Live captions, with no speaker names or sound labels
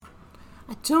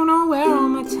I don't know where all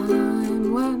my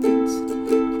time went.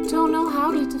 I don't know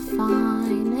how to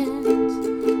define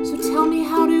it. So tell me,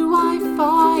 how do I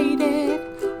fight it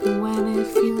when it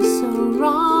feels so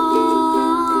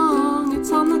wrong? It's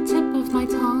on the tip of my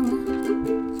tongue.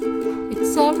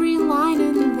 It's every line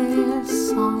in this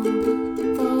song.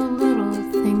 The little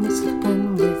things have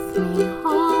been with me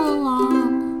all along.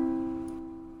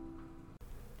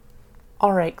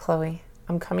 All right, Chloe,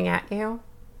 I'm coming at you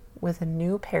with a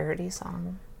new parody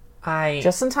song.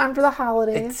 Just in time for the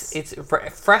holidays. It's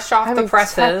fresh off the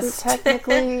presses.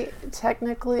 Technically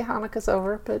Hanukkah's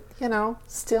over, but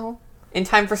still in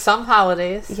time for some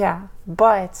holidays. Yeah,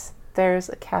 but there's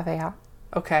a caveat.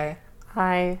 Okay.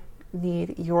 I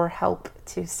need your help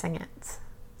to sing it.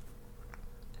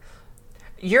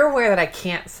 You're aware that I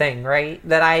can't sing, right?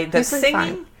 That singing.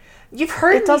 Fine. You've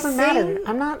heard it doesn't matter.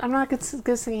 I'm not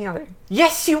good singing either.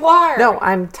 Yes, you are. No,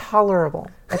 I'm tolerable.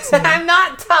 I'm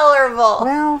not tolerable.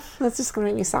 Well, that's just gonna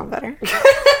make me sound better.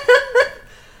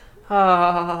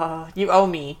 Oh, you owe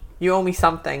me. You owe me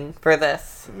something for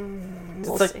this.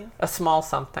 We'll it's like see. a small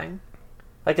something,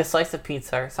 like a slice of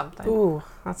pizza or something. Ooh,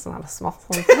 that's not a small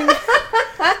something.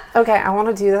 Okay, I want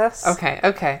to do this.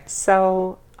 Okay.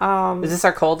 So, is this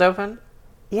our cold open?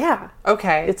 Yeah.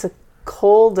 Okay. It's a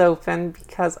cold open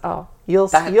because you'll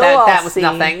all was see.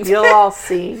 Nothing. You'll all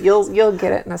see. You'll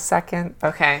get it in a second.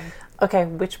 Okay. Okay,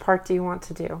 which part do you want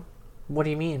to do? What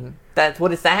do you mean? What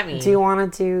does that mean? Do you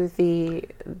want to do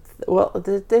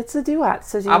it's a duet.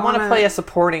 So I want to play a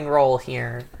supporting role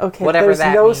here. Okay, whatever there's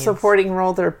that no means. supporting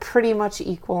role. They're pretty much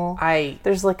equal.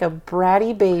 There's like a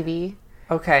bratty baby.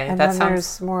 Okay, and then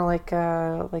there's more like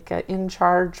a in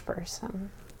charge person.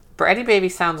 Bratty baby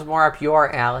sounds more up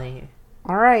your alley.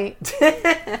 All right.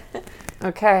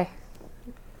 Okay.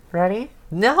 Ready?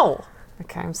 No.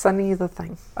 Okay, I'm sending you the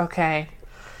thing. Okay.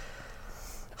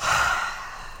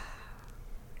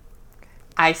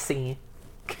 I see.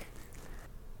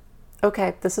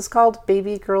 Okay, this is called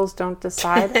Baby Girls Don't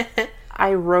Decide.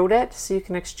 I wrote it so you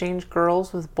can exchange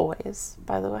girls with boys,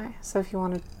 by the way. So if you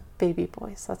wanted baby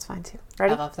boys, that's fine too.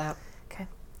 Ready? I love that. Okay.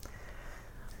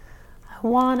 I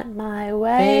want it my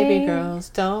way. Baby girls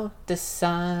don't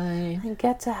decide. I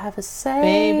get to have a say.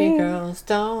 Baby girls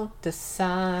don't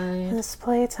decide. This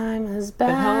playtime has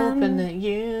been hoping that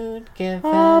you'd give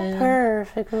a in.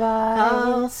 Perfect life.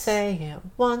 I'll say it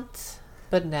once,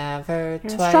 but never Your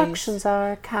twice. Instructions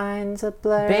are kinds of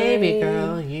blurry. Baby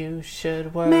girl, you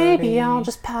should worry. Maybe I'll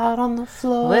just pout on the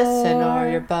floor. Listen, or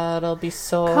your butt'll be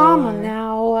sore. Come on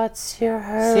now, what's your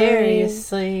hurry?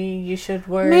 Seriously, you should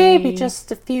worry. Maybe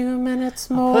just a few minutes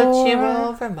more. I'll put you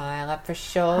over my lap for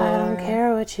sure. I don't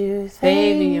care what you think.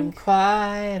 Baby, I'm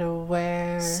quite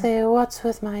aware. Say what's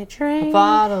with my drink. A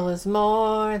bottle is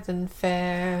more than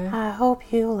fair. I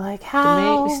hope you like how to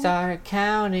make me start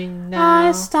counting now.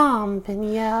 I stomp and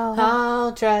yell.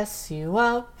 I'll dress you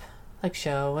up like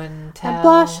show and tell. I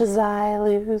blush as I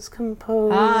lose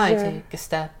composure. I take a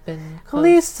step in closer.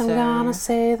 At least I'm gonna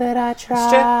say that I tried.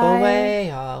 Strip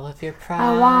away all of your pride.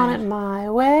 I want it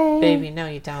my way. Baby, no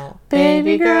you don't.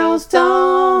 Baby girls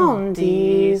don't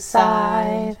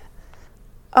decide.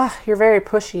 Ugh, you're very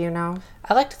pushy,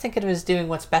 I like to think of it as doing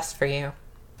what's best for you.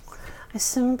 I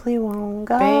simply won't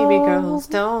go. Baby girls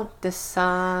don't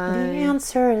decide. The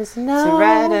answer is no. So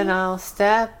red and I'll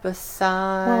step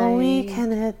aside. Well, we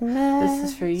can admit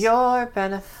this is for your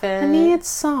benefit. I need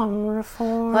some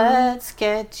reform. Let's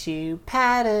get you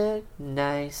padded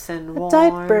nice and warm. A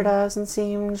diaper doesn't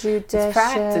seem judicious. It's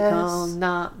practical,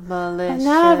 not malicious.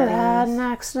 I've never had an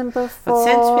accident before. But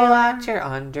since we locked your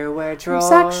underwear drawer,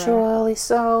 I'm sexually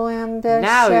so ambitious.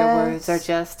 Now your words are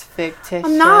just fictitious.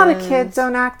 I'm not a kid,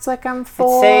 don't act like I'm 4.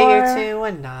 I'd say you're 2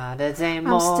 and not a day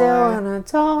more. I'm still an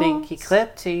adult. Binky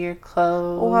clip to your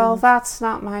clothes. Well, that's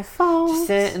not my fault. Just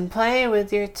sit and play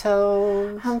with your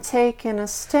toes. I'm taking a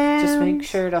stand. Just make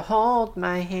sure to hold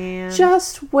my hand.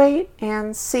 Just wait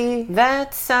and see.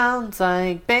 That sounds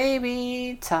like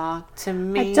baby talk to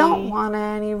me. I don't want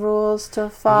any rules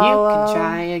to follow. You can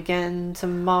try again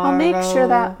tomorrow. I'll make sure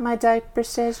that my diaper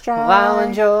stays dry. Well, I'll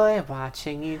enjoy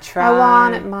watching you try. I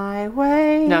want it my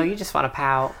way. No, you just want to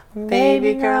pout.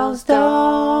 Baby girls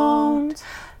don't.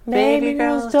 Baby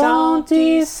girls don't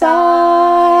decide.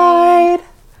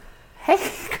 Hey,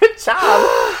 good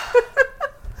job.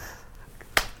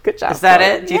 Good job. Is that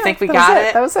it? Do you think we got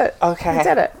it? That was it. Okay. We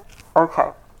did it.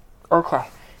 Okay.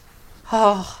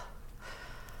 Oh.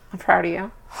 I'm proud of you.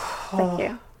 Thank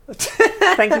you.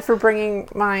 Thank you for bringing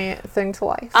my thing to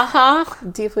life.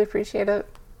 Deeply appreciate it.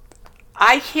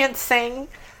 I can't sing.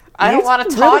 I don't want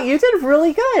to talk. You did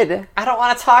really good. I don't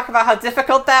want to talk about how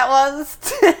difficult that was.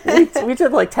 we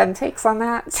did like 10 takes on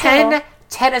that. 10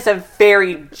 10 is a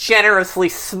very generously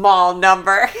small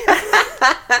number.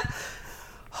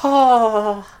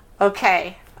 Oh,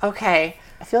 okay.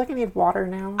 I feel like I need water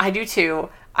now. I do too.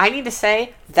 I need to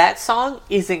say that song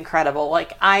is incredible.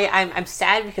 Like I'm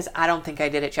sad because I don't think I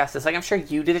did it justice. Like I'm sure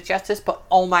you did it justice, but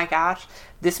oh my gosh,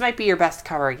 this might be your best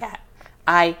cover yet.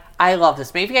 I love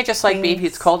this. Maybe I just like Maybe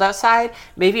It's Cold Outside.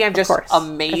 Maybe I'm just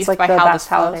amazed like by the how best this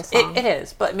holiday flows. song. It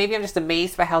is, but maybe I'm just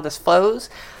amazed by how this flows.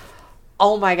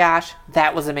 Oh my gosh,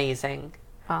 that was amazing.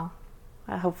 Well,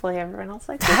 hopefully everyone else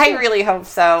likes it. I really hope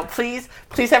so. Please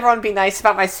everyone be nice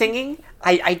about my singing.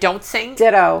 I don't sing.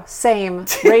 Ditto. Same.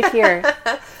 Right here.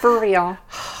 For real.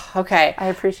 Okay. I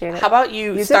appreciate it. How about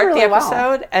you start really the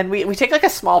episode and we take like a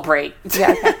small break.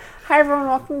 Yeah, okay. Hi everyone,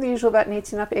 welcome to the usual Bet and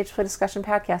 18 Up Age Play Discussion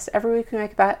podcast. Every week we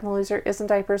make a bet and the loser is in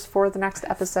diapers for the next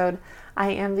episode. I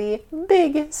am the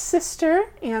big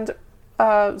sister and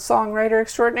songwriter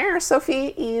extraordinaire,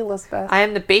 Sophie Elizabeth. I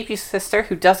am the baby sister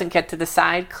who doesn't get to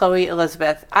decide, Chloe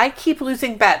Elizabeth. I keep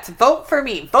losing bets. Vote for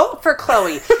me. Vote for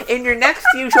Chloe. In your next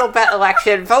usual bet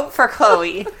election, vote for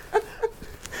Chloe.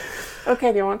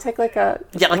 Okay, do you want to take like a...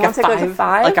 Yeah, like a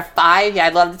 5? Like a 5? Yeah,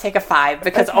 I'd love to take a 5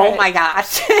 because, oh my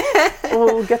gosh.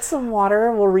 We'll get some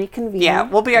water. We'll reconvene. Yeah,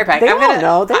 we'll be right back. They won't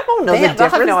know. They won't know the difference. They'll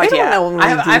have no idea. They don't know when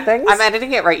we do things. I'm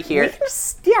editing it right here.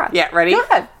 Yeah, ready? Go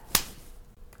ahead.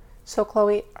 So,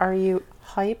 Chloe, are you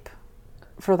hype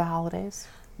for the holidays?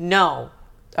 No.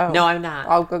 Oh. No, I'm not.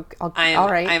 All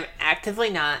right. I'm actively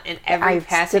not, and every I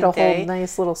passing did a day whole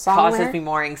nice little song causes there. me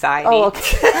more anxiety. Oh,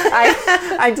 okay.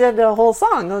 I did a whole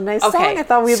song, a nice song. I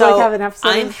thought we'd have an episode.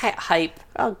 I'm hype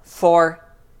for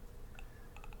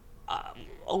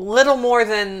a little more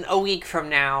than a week from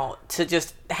now to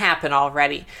just happen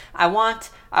already. I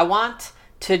want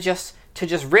to just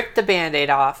rip the Band-Aid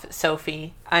off,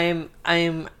 Sophie. I've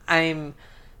got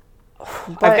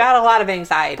a lot of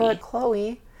anxiety. But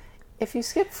Chloe, if you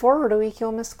skip forward a week,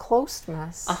 you'll miss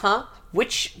Closemas.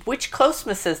 Which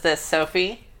Closemas is this,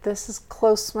 Sophie? This is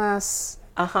Closemas.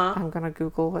 I'm gonna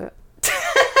Google it.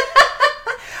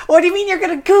 What do you mean you're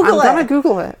gonna Google it? I'm gonna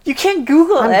Google it. You can't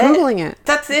Google it. I'm Googling it.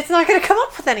 It's not gonna come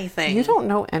up with anything. You don't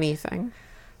know anything.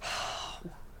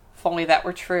 If only that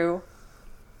were true.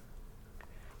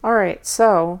 All right,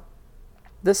 so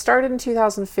this started in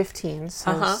 2015.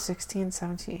 So 16,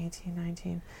 17, 18,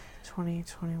 19, 20,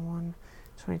 21,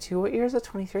 22. What year is it?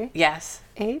 23? Yes.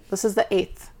 8? This is the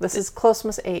 8th. This is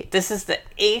Closemas 8. This is the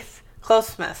 8th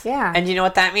Closemas. Yeah. And you know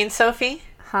what that means, Sophie?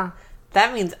 Huh.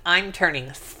 That means I'm turning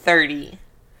 30.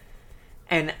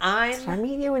 And Did I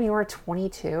meet you when you were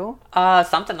 22?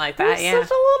 Something like that, You're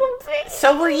such a little baby.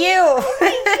 So were you. Oh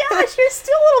my gosh, you're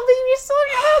still a little baby. You're still in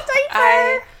your little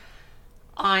diaper.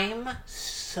 I'm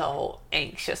so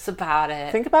anxious about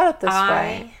it. Think about it this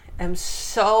way. I am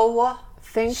so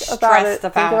Think stressed about it.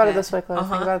 Think about about it. it this way, Chloe.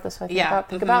 Think about it this way.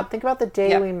 Think about the day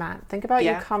Yep. we met. Think about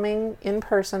you coming in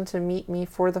person to meet me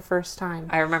for the first time.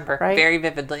 I remember right? very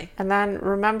vividly. And then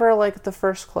remember like the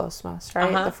first Closemas,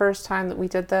 right? The first time that we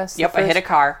did this. Yep, I hit a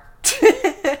car.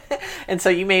 And so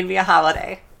you made me a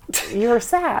holiday. You were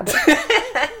sad.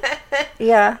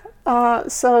 Yeah.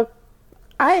 So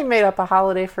I made up a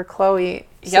holiday for Chloe.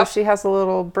 So she has a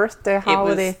little birthday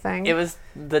holiday thing. It was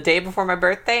the day before my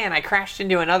birthday, and I crashed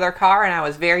into another car, and I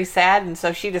was very sad. And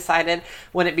so she decided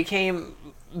when it became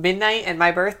midnight and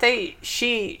my birthday,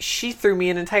 she threw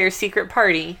me an entire secret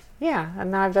party. Yeah,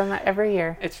 and now I've done that every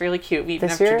year. It's really cute. We even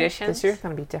have traditions. traditions. This year's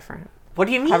going to be different. What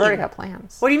do you mean? I've already got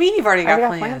plans. What do you mean you've already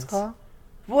got plans, Chloe?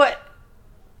 What?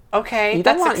 Okay, you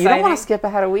don't want to skip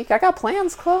ahead a week. I got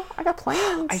plans, Chloe. I got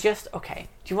plans. Okay.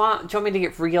 Do you want me to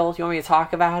get real? Do you want me to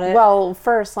talk about it? Well,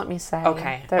 first let me say that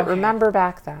okay. remember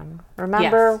back then.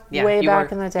 Remember way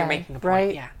back in the day, you're making a point,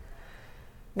 right? Yeah.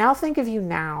 Now think of you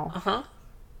now.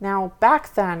 Now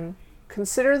back then,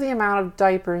 consider the amount of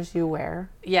diapers you wear.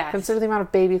 Yes. Consider the amount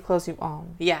of baby clothes you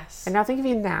own. Yes. And now think of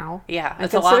you now. Yeah, and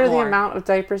it's a lot more. consider the amount of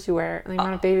diapers you wear and the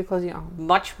amount of baby clothes you own.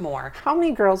 Much more. How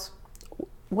many girls,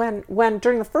 when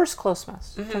during the first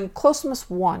Closemas, during Closemas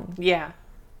 1, yeah,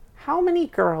 how many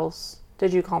girls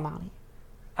did you call mommy?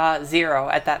 0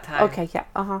 at that time. Okay, yeah,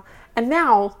 And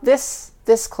now this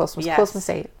Closemas, Closemas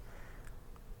 8.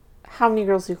 How many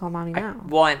girls do you call mommy now?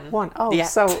 1. 1. Oh, yeah.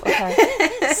 So okay.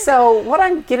 So what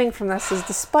I'm getting from this is,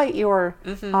 despite your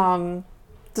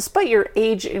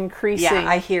age increasing, yeah,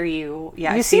 I hear you.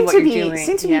 Yeah, you I see what you're doing.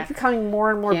 seem to be becoming more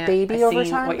and more baby over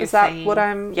time. Is that what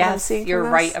I'm seeing? You're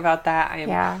from this? right about that. I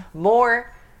am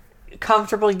more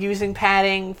comfortable using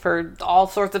padding for all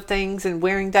sorts of things and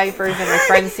wearing diapers and my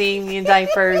friends seeing me in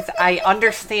diapers. I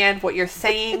understand what you're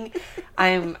saying.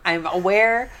 I'm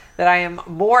aware that I am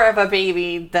more of a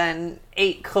baby than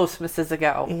 8 Closemases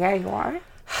ago. Yeah, you are.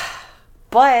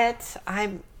 But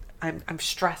I'm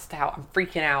stressed out. I'm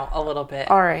freaking out a little bit.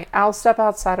 All right, I'll step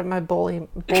outside of my bully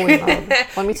mode.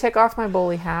 Let me take off my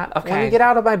bully hat. Okay. Let me get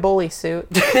out of my bully suit.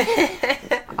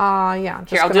 Yeah.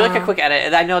 Just Here, I'll do like a quick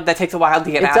edit. I know that takes a while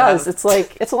to get out It does. of.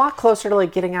 It's a lot closer to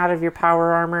like getting out of your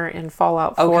power armor in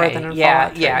Fallout 4 than in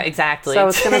Fallout 3. Yeah, exactly. So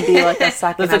it's going to be like a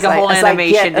second. There's like a whole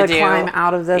animation to do. Climb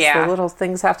out of this, Yeah. the little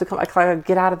things have to come. I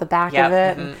get out of the back of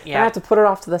it. And yeah. then I have to put it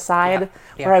off to the side,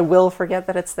 Yeah. where I will forget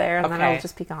that it's there, and then Okay. I'll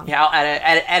just be gone. Yeah,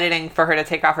 I'll editing for her to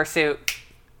take off her suit.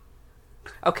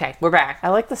 Okay, we're back. I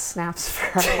like the snaps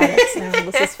for our edits now.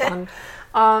 This is fun.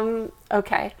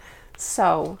 Okay,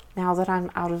 so now that I'm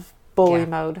out of bully Yeah.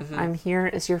 mode, I'm here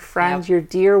as your friend, Yep. your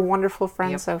dear, wonderful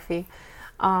friend, Yep. Sophie.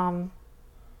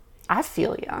 I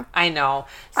feel ya. I know.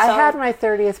 I So- had my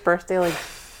 30th birthday like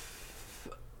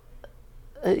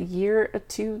a year, a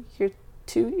 2 year,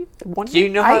 2, 1 Do you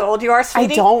know how old you are, I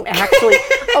sweetie? don't actually.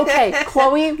 Okay,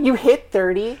 Chloe, you hit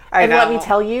 30, I and let me know.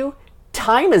 tell you,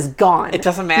 time is gone. It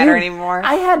doesn't matter anymore.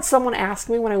 I had someone ask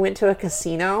me when I went to a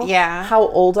casino Yeah. how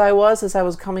old I was as I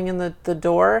was coming in the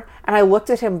door, and I looked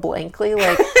at him blankly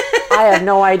like, I have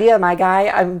no idea, my guy.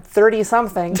 I'm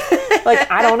 30-something.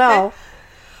 Like, I don't know.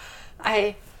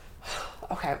 Okay,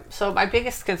 so my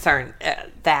biggest concern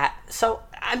so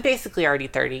I'm basically already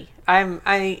 30.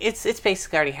 It's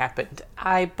basically already happened.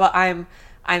 But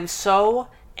I'm so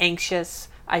anxious.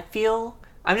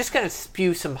 I'm just gonna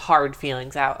spew some hard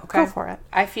feelings out. Okay, Go for it.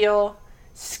 I feel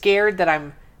scared that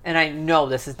and I know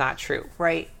this is not true,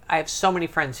 right? I have so many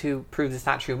friends who prove it's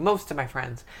not true. Most of my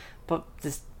friends, but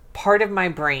this part of my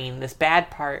brain, this bad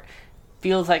part,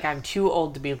 feels like I'm too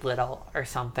old to be little or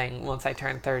something once I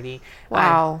turn 30.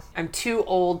 Wow. I'm too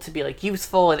old to be like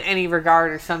useful in any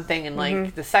regard or something, and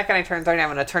like the second I turn 30 I'm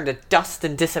gonna turn to dust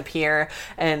and disappear,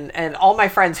 and all my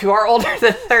friends who are older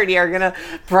than 30 are gonna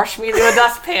brush me into a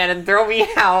dustpan and throw me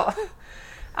out.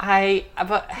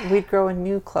 But We'd grow a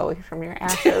new Chloe from your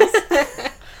ashes.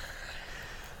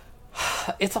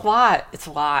 it's a lot.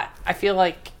 I feel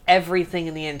like everything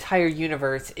in the entire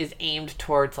universe is aimed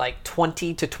towards like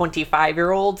 20 to 25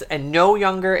 year olds, and no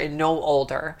younger and no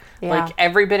older. Yeah. Like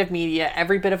every bit of media,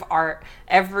 every bit of art,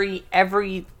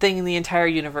 everything in the entire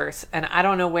universe. And I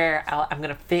don't know where I'm going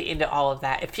to fit into all of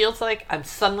that. It feels like I'm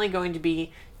suddenly going to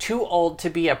be too old to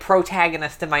be a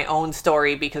protagonist in my own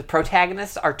story, because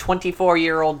protagonists are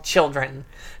 24-year-old children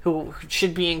who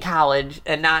should be in college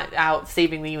and not out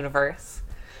saving the universe.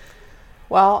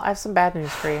 Well, I have some bad news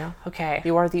for you. Okay.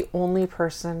 You are the only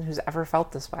person who's ever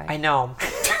felt this way. I know.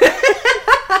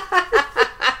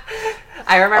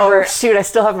 I remember. Oh, shoot, I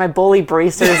still have my bully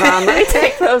bracers on. Let me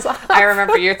take those off. I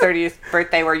remember your 30th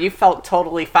birthday where you felt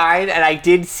totally fine, and I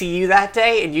did see you that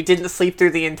day, and you didn't sleep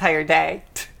through the entire day.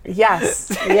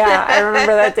 Yes. Yeah, I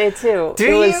remember that day too. Do it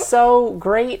you? was so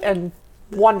great and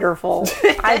wonderful.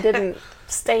 I didn't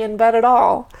stay in bed at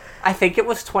all. I think it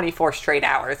was 24 straight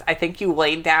hours. I think you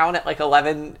laid down at like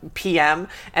 11 p.m.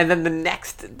 and then it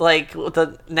must have been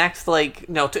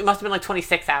like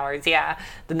 26 hours. Yeah.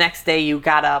 The next day you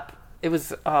got up. It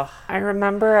was, I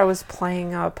remember I was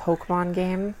playing a Pokemon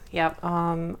game yep.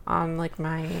 on like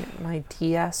my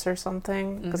DS or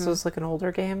something, because it was like an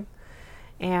older game.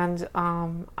 And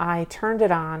I turned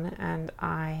it on, and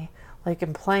I like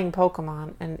am playing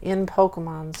Pokemon, and in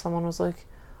Pokemon someone was like,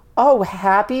 "Oh,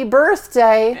 happy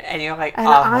birthday." And you're like, And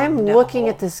oh, I'm no. looking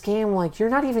at this game like, you're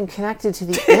not even connected to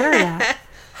the internet.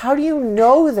 How do you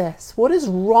know this? What is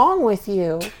wrong with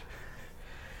you?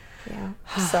 Yeah.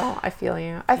 So I feel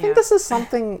you. I think Yeah. this is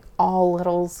something all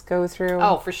littles go through.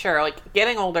 Oh, for sure. Like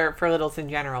getting older for littles in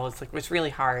general is like, it's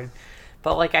really hard.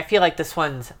 But like, I feel like this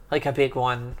one's like a big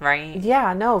one, right?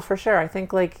 Yeah, no, for sure. I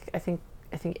think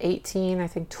 18, I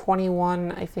think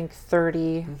 21, I think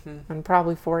 30, and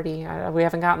probably 40. We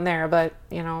haven't gotten there, but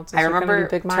you know, I remember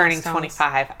big turning milestones.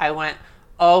 25. I went,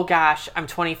 oh gosh, I'm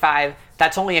 25.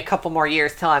 That's only a couple more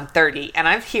years till I'm 30. And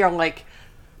I'm here like,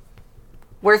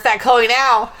 where's that Chloe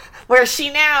now? Where's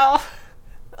she now?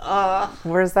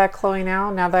 Where's that Chloe now?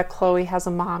 Now that Chloe has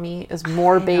a mommy, is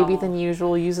more baby than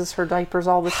usual, uses her diapers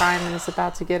all the time, and is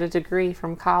about to get a degree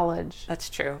from college. That's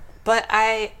true. But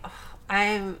I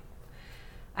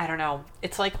don't know.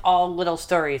 It's like all little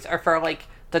stories are for like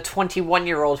the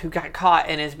 21-year-old who got caught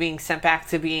and is being sent back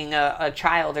to being a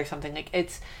child or something. Like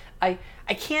I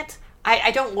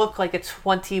don't look like a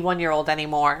 21-year-old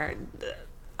anymore.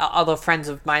 Although friends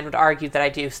of mine would argue that I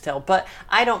do still, but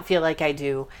I don't feel like I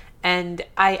do. And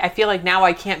I feel like now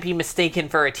I can't be mistaken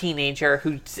for a teenager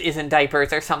who is in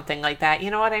diapers or something like that.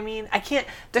 You know what I mean? I can't.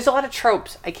 There's a lot of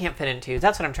tropes I can't fit into.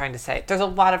 That's what I'm trying to say. There's a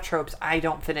lot of tropes I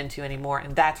don't fit into anymore,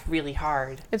 and that's really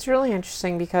hard. It's really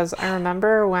interesting because I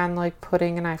remember when like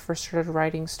Pudding and I first started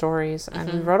writing stories,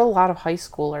 and we wrote a lot of high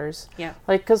schoolers. Yeah.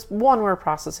 Like, because one, we're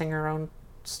processing our own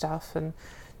stuff, and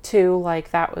two,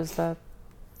 like that was the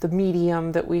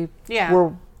medium that we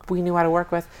knew how to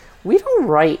work with. We don't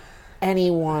write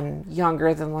anyone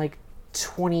younger than like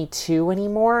 22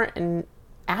 anymore, and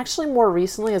actually more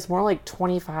recently it's more like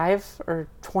 25 or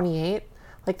 28.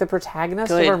 Like the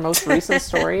protagonist of our most recent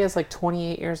story is like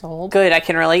 28 years old. Good, I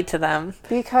can relate to them.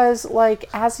 Because like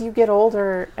as you get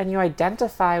older and you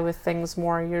identify with things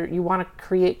more, you want to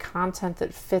create content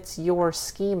that fits your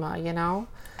schema, you know?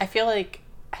 I feel like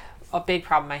a big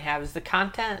problem I have is the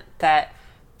content that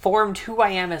formed who I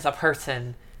am as a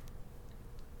person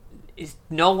is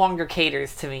no longer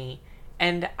caters to me,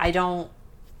 and I don't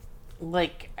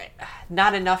like.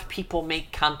 Not enough people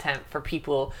make content for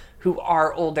people who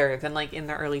are older than like in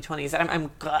their early 20s. And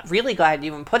I'm really glad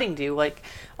you and Pudding do like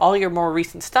all your more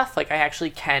recent stuff. Like I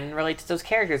actually can relate to those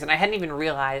characters, and I hadn't even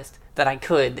realized that I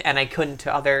could, and I couldn't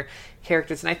to other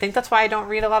characters. And I think that's why I don't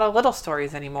read a lot of little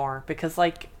stories anymore, because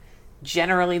like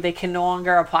generally they can no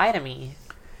longer apply to me.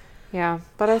 Yeah,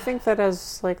 but I think that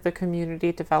as like the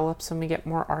community develops and we get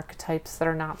more archetypes that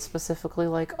are not specifically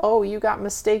like, oh, you got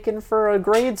mistaken for a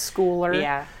grade schooler.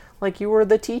 Yeah. Like you were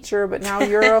the teacher, but now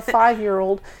you're a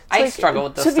 5-year-old. I struggle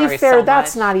with those stories. To be fair, so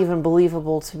that's much. not even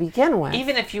believable to begin with.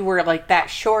 Even if you were like that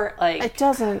short, like it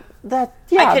doesn't. That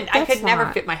yeah, I could never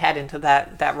fit my head into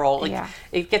that role. Like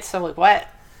it gets so like what?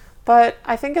 But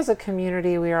I think as a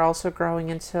community, we are also growing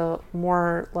into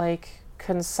more like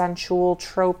consensual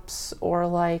tropes, or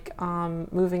like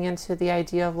moving into the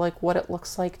idea of like what it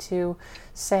looks like to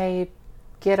say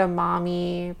get a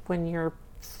mommy when you're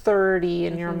 30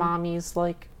 and your mommy's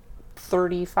like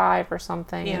 35 or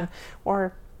something,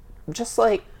 or just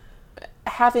like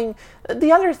having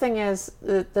the other thing is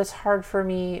that's hard for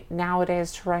me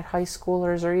nowadays to write high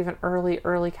schoolers or even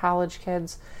early college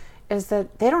kids is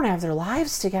that they don't have their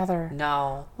lives together.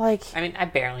 No. Like, I mean, I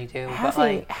barely do.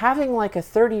 But having like a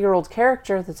 30-year-old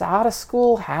character that's out of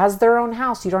school, has their own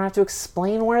house. You don't have to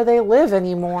explain where they live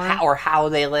anymore. Or how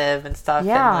they live and stuff.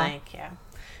 Yeah. And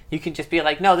you can just be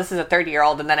like, no, this is a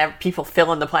 30-year-old, and then people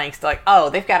fill in the blanks. They're like, oh,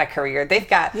 they've got a career. They've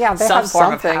got some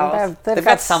form of house. They've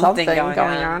got something going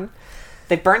on.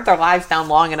 They burnt their lives down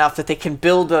long enough that they can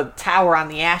build a tower on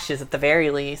the ashes at the very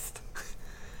least.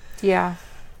 Yeah.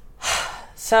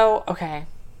 So, okay.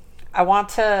 I want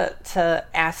to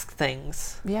ask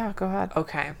things. Yeah, go ahead.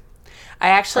 Okay.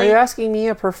 Are you asking me,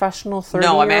 a professional 30-year-old?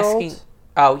 No, I'm asking...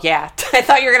 Oh, yeah. I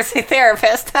thought you were going to say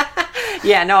therapist.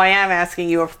 Yeah, no, I am asking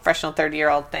you a professional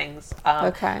 30-year-old things.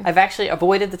 Okay. I've actually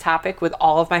avoided the topic with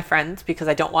all of my friends because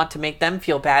I don't want to make them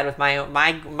feel bad with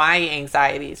my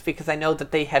anxieties, because I know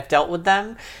that they have dealt with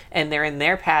them and they're in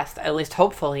their past, at least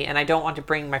hopefully, and I don't want to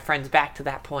bring my friends back to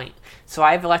that point. So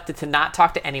I've elected to not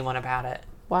talk to anyone about it.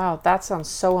 Wow, that sounds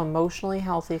so emotionally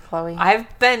healthy, Chloe.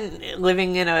 I've been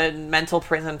living in a mental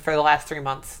prison for the last 3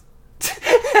 months.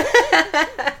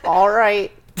 All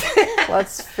right.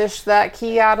 Let's fish that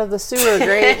key out of the sewer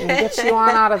grate and get you on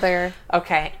out of there.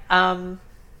 Okay.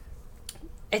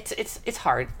 It's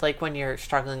hard, like when you're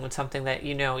struggling with something that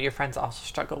you know your friends also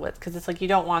struggle with, because it's like you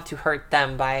don't want to hurt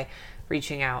them by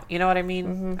reaching out. You know what I mean?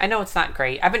 Mm-hmm. I know it's not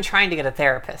great. I've been trying to get a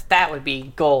therapist. That would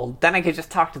be gold. Then I could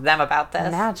just talk to them about this.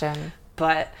 Imagine.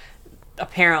 But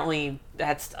apparently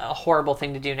that's a horrible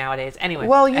thing to do nowadays. Anyway.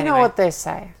 Well, you know what they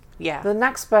say. Yeah. The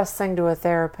next best thing to a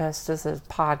therapist is a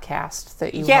podcast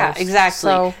that you Yeah, host. exactly.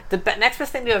 So, the next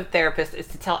best thing to a therapist is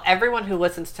to tell everyone who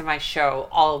listens to my show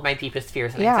all of my deepest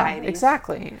fears and anxieties. Yeah,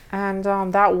 exactly. And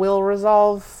that will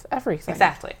resolve everything.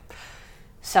 Exactly.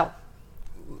 So,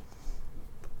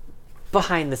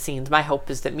 behind the scenes, my hope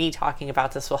is that me talking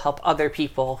about this will help other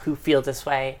people who feel this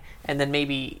way, and then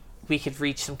maybe we could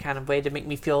reach some kind of way to make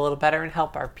me feel a little better and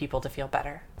help our people to feel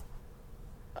better.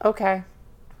 Okay.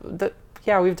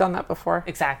 Yeah, we've done that before.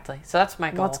 Exactly. So that's my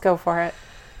goal. Let's go for it.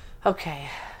 Okay.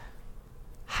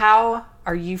 How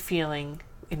are you feeling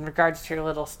in regards to your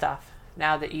little stuff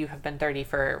now that you have been 30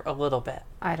 for a little bit?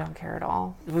 I don't care at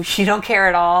all. You don't care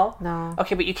at all? No.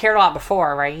 Okay, but you cared a lot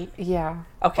before, right? Yeah.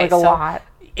 Okay, like a lot.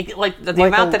 The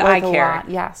amount that I care. Lot,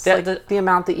 yes. The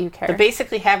amount that you care. The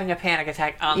basically having a panic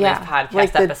attack on this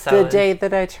podcast episode. The day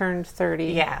that I turned 30.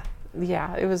 Yeah.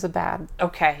 Yeah, it was a bad.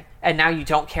 Okay, and now you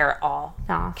don't care at all.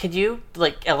 No. Could you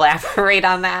elaborate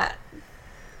on that?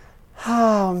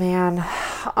 Oh man,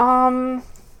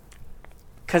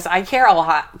 because I care a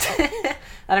lot, and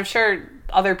I'm sure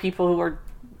other people who are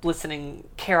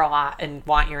care a lot and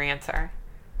want your answer?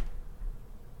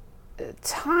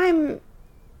 Time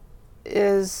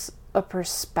is a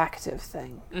perspective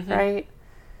thing, right?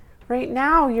 Right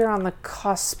now, you're on the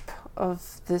cusp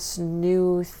of this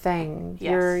new thing.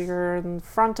 Yes. You're in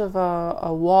front of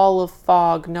a wall of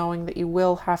fog, knowing that you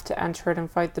will have to enter it and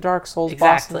fight the Dark Souls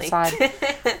boss inside.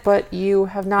 But you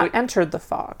have not entered the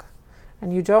fog,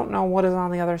 and you don't know what is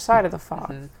on the other side of the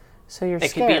fog. So you're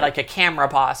scared. It could be like a camera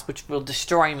boss, which will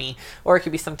destroy me, or it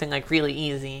could be something like really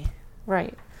easy.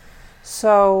 Right.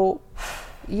 So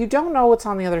you don't know what's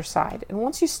on the other side. And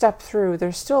once you step through,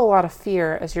 there's still a lot of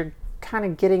fear as you're kind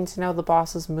of getting to know the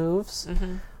boss's moves.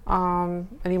 And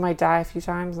you might die a few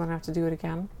times and then have to do it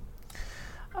again.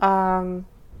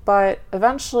 But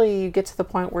eventually you get to the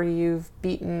point where you've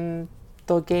beaten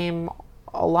the game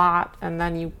a lot, and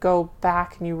then you go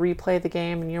back and you replay the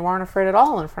game, and you aren't afraid at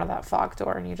all in front of that fog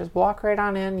door, and you just walk right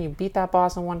on in, you beat that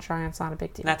boss in one try, and it's not a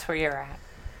big deal. That's where you're at.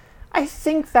 I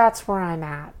think that's where I'm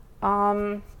at.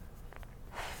 I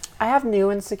have new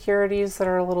insecurities that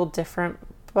are a little different,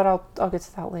 but I'll get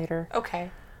to that later.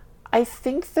 Okay. I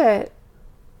think that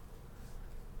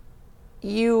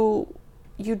you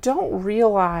don't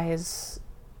realize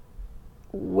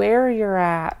where you're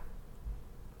at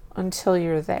until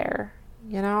you're there,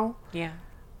 you know? Yeah.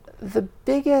 The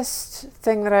biggest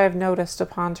thing that I've noticed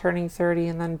upon turning 30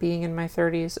 and then being in my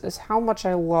 30s is how much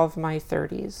I love my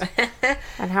 30s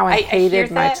and how I hated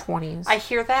my 20s. I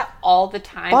hear that all the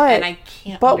time, and I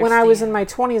can't But when I was understand.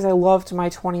 in my 20s, I loved my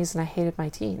 20s and I hated my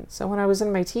teens. So when I was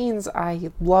in my teens, I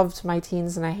loved my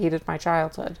teens and I hated my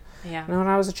childhood. Yeah. And when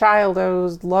I was a child, I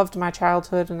loved my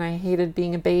childhood and I hated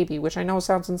being a baby, which I know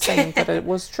sounds insane, but it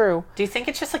was true. Do you think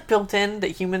it's just like built in that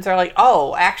humans are like,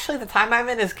 oh, actually the time I'm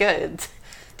in is good?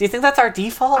 Do you think that's our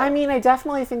default? I mean, I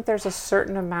definitely think there's a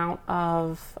certain amount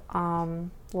of,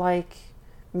 like,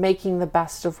 making the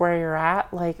best of where you're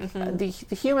at. Like, the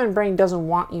human brain doesn't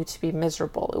want you to be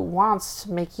miserable. It wants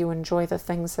to make you enjoy the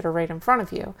things that are right in front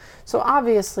of you. So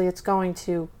obviously it's going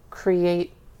to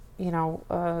create, you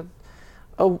know,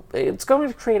 it's going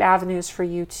to create avenues for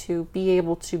you to be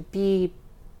able to be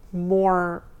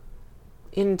more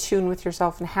in tune with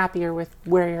yourself and happier with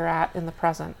where you're at in the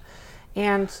present.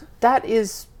 And that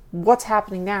is what's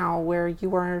happening now, where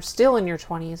you are still in your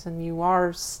 20s and you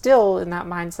are still in that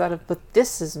mindset of, but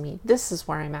this is me, this is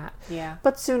where I'm at. Yeah.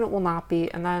 But soon it will not be,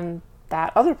 and then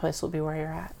that other place will be where you're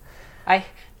at.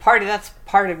 Part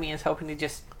of me is hoping to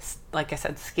just, like I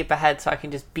said, skip ahead so I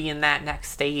can just be in that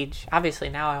next stage. Obviously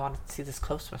now I want to see this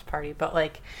Christmas party, but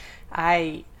like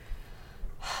I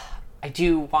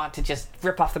do want to just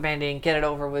rip off the Band-Aid and get it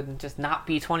over with and just not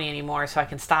be 20 anymore so I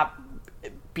can stop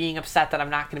being upset that I'm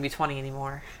not going to be 20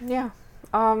 anymore. Yeah.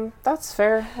 That's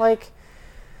fair. Like,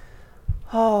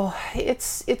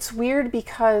 it's weird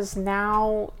because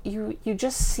now you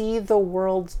just see the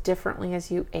world differently as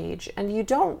you age, and we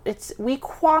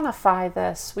quantify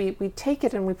this. We take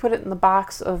it and we put it in the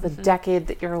box of a decade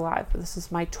that you're alive. This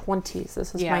is my 20s.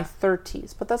 This is my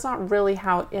 30s. But that's not really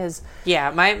how it is.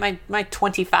 Yeah, my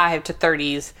 25 to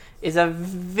 30s is a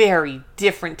very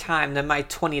different time than my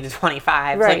 20 to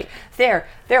 25. Right. Like,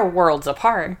 they're worlds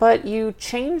apart. But you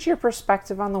change your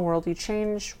perspective on the world. You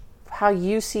change how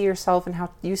you see yourself and how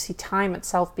you see time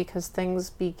itself, because things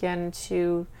begin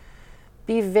to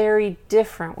be very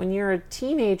different. When you're a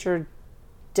teenager,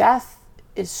 death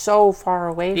is so far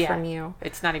away from you.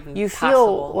 It's not even you possible.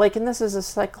 feel like, and this is a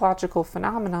psychological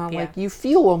phenomenon, Yeah. like you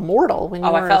feel immortal when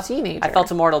you're a teenager. I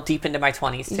felt immortal deep into my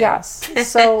 20s too. Yes.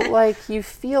 So like you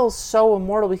feel so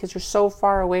immortal because you're so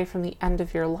far away from the end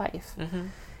of your life.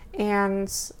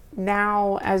 And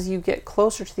now as you get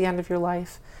closer to the end of your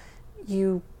life,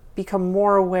 you become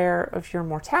more aware of your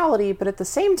mortality, but at the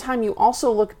same time you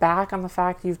also look back on the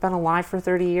fact you've been alive for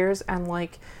 30 years, and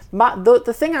like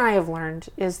the thing I have learned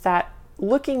is that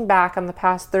looking back on the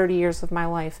past 30 years of my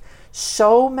life,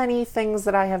 so many things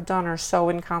that I have done are so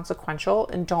inconsequential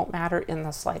and don't matter in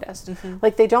the slightest.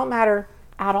 Like they don't matter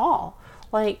at all.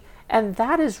 Like, and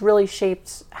that has really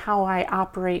shaped how I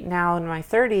operate now in my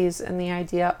 30s, and the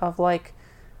idea of like,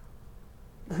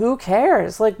 who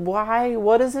cares? Like, why?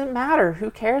 What does it matter?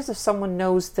 Who cares if someone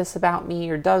knows this about me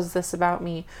or does this about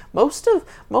me? Most of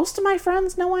my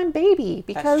friends know I'm baby,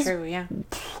 because That's true, yeah.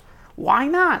 why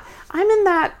not? I'm in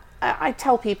that. I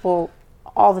tell people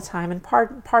all the time, and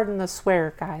pardon the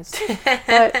swear, guys,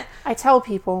 but I tell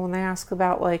people when they ask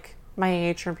about like my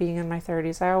age or being in my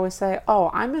 30s, I always say, "Oh,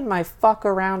 I'm in my fuck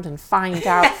around and find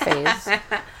out phase."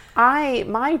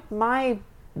 My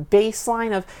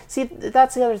baseline of, see,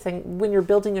 that's the other thing. When you're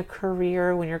building a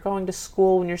career, when you're going to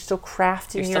school, when you're still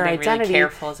crafting You're still your being really identity,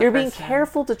 careful as a you're being person.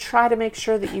 careful to try to make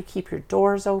sure that you keep your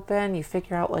doors open. You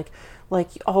figure out like,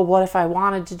 oh, what if I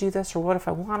wanted to do this, or what if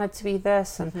I wanted to be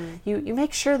this? And you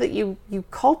make sure that you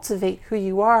cultivate who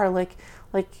you are. Like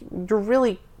you're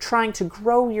really trying to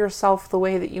grow yourself the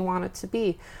way that you want it to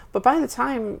be. But by the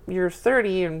time you're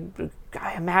 30, and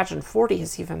I imagine 40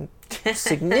 is even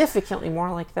significantly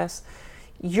more like this,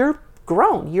 you're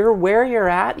grown. You're where you're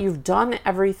at. You've done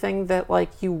everything that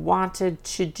like you wanted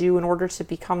to do in order to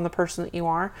become the person that you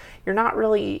are. You're not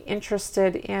really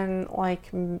interested in like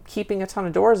keeping a ton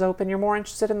of doors open. You're more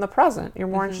interested in the present. You're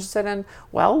more interested in,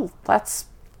 well, let's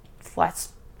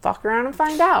fuck around and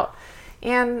find out.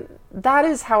 And that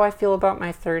is how I feel about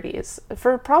my 30s.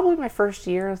 For probably my first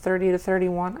year, 30 to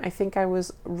 31, I think I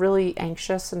was really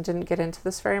anxious and didn't get into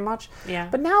this very much. Yeah.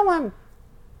 But now I'm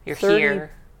You're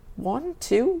 31, here.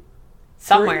 2,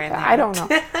 Somewhere 3, in there. I don't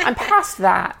know. I'm past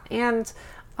that. And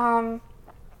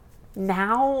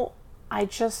now I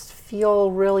just feel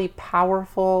really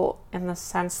powerful in the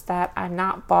sense that I'm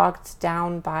not bogged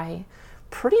down by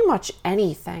pretty much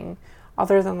anything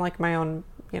other than like my own,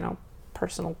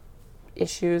 personal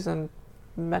issues and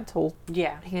mental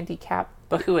handicap.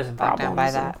 But who isn't bogged down by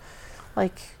problems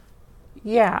that?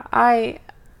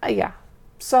 Yeah.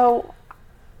 So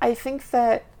I think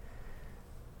that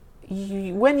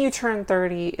when you turn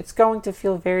 30, it's going to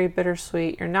feel very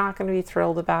bittersweet. You're not going to be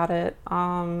thrilled about it,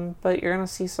 but you're going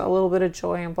to see a little bit of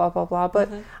joy and blah, blah, blah. But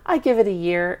I give it a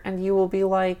year and you will be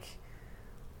like,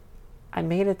 I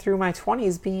made it through my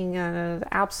 20s being an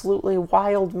absolutely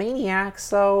wild maniac,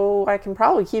 so I can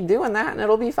probably keep doing that and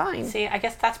it'll be fine. See, I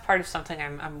guess that's part of something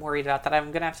I'm worried about, that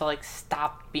I'm going to have to like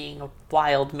stop being a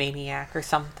wild maniac or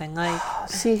something. Like,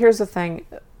 see, here's the thing.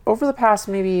 Over the past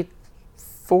maybe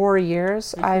 4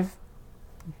 years, I've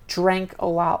drank a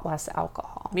lot less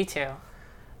alcohol. me too.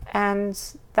 And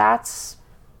that's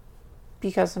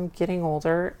because I'm getting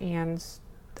older and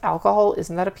alcohol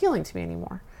isn't that appealing to me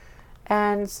anymore.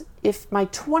 And if my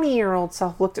 20-year-old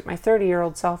self looked at my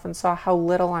 30-year-old self and saw how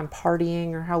little I'm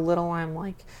partying or how little I'm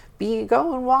like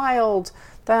going wild,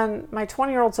 then my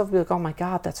 20-year-old self would be like, oh my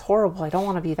God, that's horrible. I don't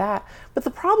want to be that. But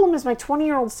the problem is my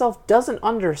 20-year-old self doesn't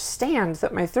understand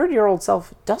that my 30-year-old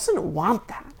self doesn't want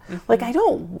that. Like, I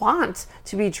don't want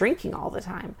to be drinking all the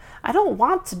time. I don't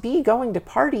want to be going to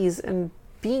parties and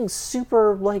being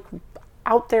super like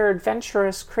out there,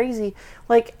 adventurous, crazy.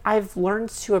 Like, I've learned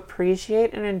to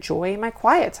appreciate and enjoy my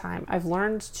quiet time. I've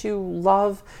learned to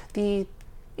love the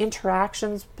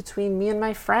interactions between me and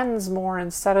my friends more,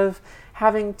 instead of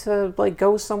having to like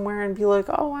go somewhere and be like,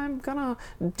 oh, I'm gonna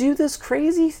do this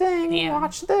crazy thing,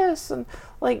 watch this. And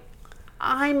like,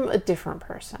 I'm a different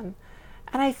person.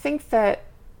 And I think that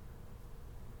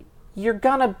you're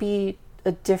gonna be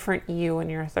a different you in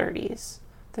your 30s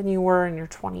than you were in your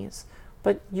 20s.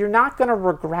 But you're not going to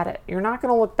regret it. You're not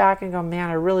going to look back and go,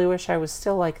 man, I really wish I was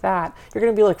still like that. You're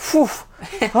going to be like, phew,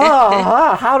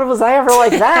 how was I ever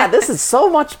like that? This is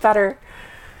so much better.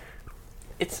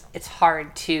 It's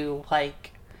hard to,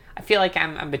 like, I feel like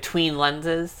I'm between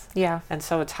lenses. Yeah. And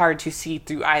so it's hard to see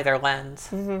through either lens,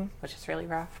 which is really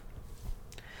rough.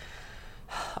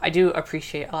 I do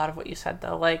appreciate a lot of what you said,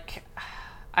 though. Like,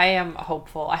 I am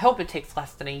hopeful. I hope it takes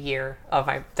less than a year of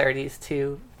my 30s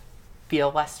to feel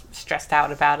less stressed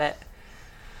out about it.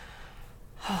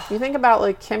 You think about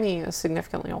like Kimmy is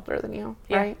significantly older than you,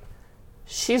 right? Yeah.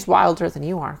 She's wilder than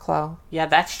you are, Chloe. Yeah,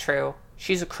 that's true.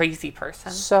 She's a crazy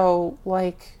person. So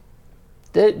like,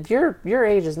 your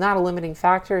age is not a limiting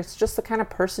factor. It's just the kind of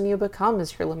person you become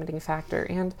is your limiting factor,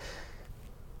 and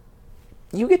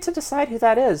you get to decide who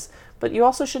that is. But you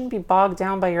also shouldn't be bogged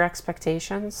down by your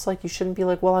expectations. Like, you shouldn't be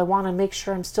like, well, I want to make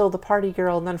sure I'm still the party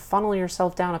girl, and then funnel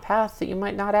yourself down a path that you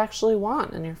might not actually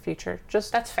want in your future.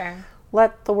 Just That's fair.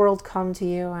 let the world come to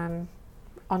you and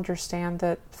understand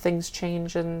that things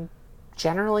change, and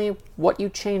generally what you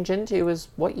change into is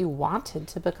what you wanted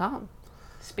to become.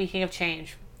 Speaking of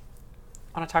change,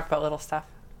 I want to talk about little stuff.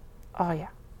 Oh, yeah.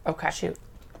 Okay. Shoot.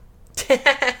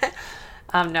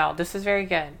 No, this is very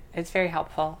good. It's very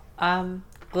helpful.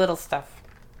 Little stuff.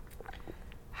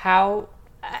 How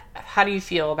do you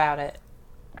feel about it?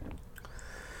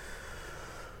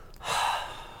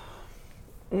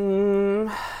 I'm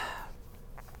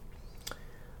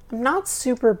not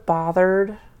super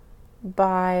bothered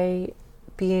by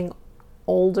being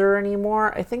older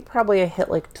anymore. I think probably I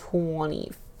hit like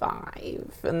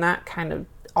 25, and that kind of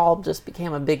all just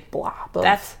became a big blob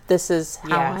of this is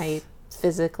how I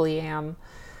physically am.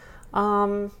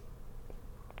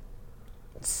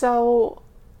 So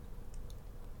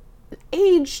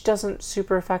age doesn't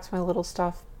super affect my little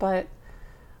stuff, but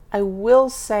I will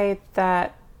say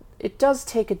that it does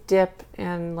take a dip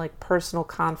in like personal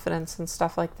confidence and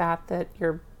stuff like that, that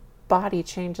your body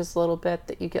changes a little bit,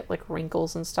 that you get like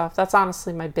wrinkles and stuff. That's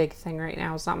honestly my big thing right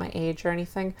now. It's not my age or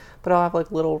anything, but I'll have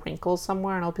like little wrinkles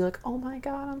somewhere and I'll be like, oh my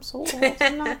God, I'm so old.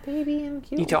 I'm not baby and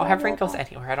cute. You don't have wrinkles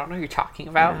anywhere. I don't know what you're talking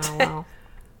about. No,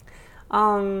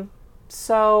 well.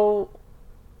 So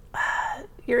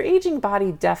your aging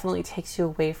body definitely takes you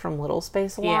away from little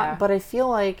space a lot, Yeah. but I feel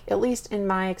like, at least in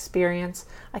my experience,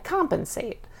 I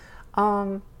compensate.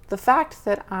 The fact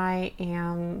that I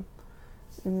am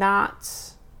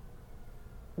not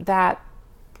that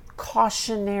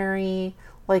cautionary,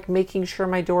 like making sure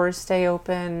my doors stay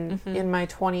open in my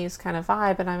 20s kind of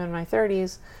vibe, and I'm in my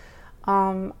 30s,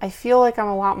 I feel like I'm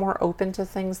a lot more open to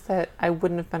things that I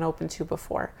wouldn't have been open to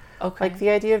before. Okay. Like the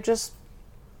idea of just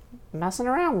messing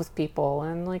around with people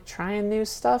and like trying new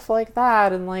stuff like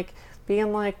that, and like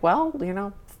being like, well, you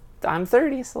know, I'm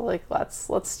 30, so like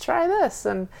let's try this,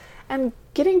 and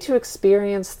getting to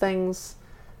experience things.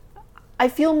 I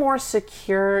feel more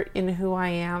secure in who I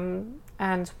am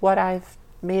and what I've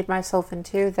made myself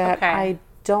into, that Okay. I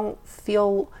don't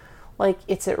feel like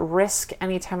it's at risk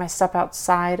anytime I step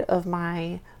outside of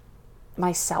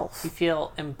myself. You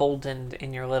feel emboldened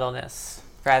in your littleness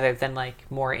rather than like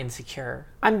more insecure.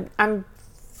 I'm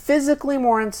physically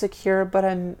more insecure, but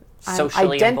I'm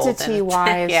Socially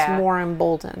identity-wise Yeah. more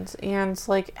emboldened. And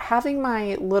like having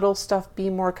my little stuff be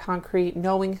more concrete,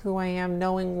 knowing who I am,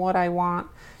 knowing what I want,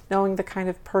 knowing the kind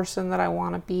of person that I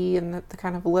want to be, and the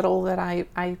kind of little that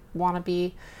I want to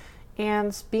be,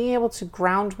 and being able to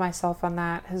ground myself on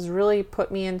that has really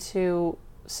put me into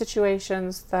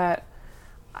situations that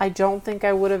I don't think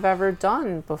I would have ever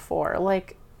done before.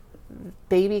 Like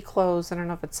baby clothes in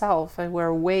and of itself, I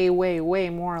wear way, way, way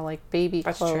more like baby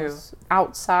That's clothes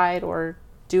outside or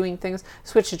doing things.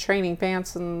 Switch to training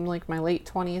pants in like my late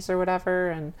 20s or whatever,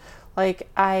 and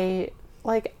I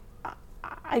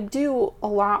do a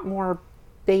lot more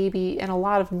baby in a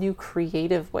lot of new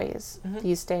creative ways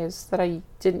these days that I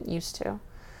didn't used to.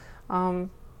 I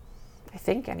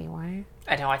think anyway.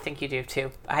 I know, I think you do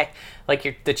too. I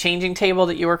like the changing table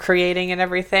that you were creating and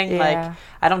everything. Yeah. Like,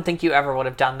 I don't think you ever would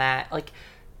have done that. Like,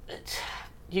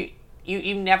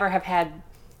 you never have had.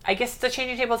 I guess the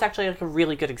changing table is actually like a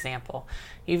really good example.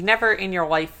 You've never in your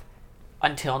life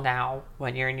until now,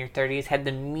 when you're in your 30s, had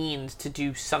the means to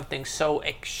do something so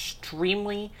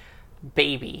extremely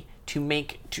baby,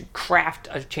 to craft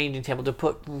a changing table, to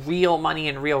put real money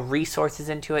and real resources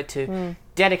into it, to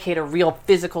dedicate a real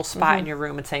physical spot in your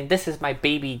room and saying, this is my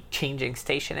baby changing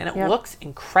station. And it looks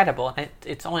incredible. And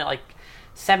it's only like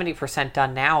 70%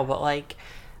 done now, but like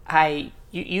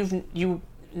you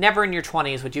never in your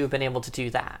 20s would you have been able to do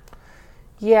that.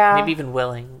 Yeah. Maybe even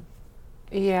willing.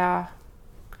 Yeah.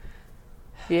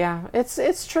 Yeah,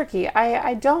 it's tricky.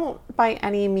 I don't by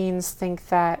any means think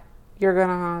that you're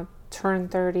gonna turn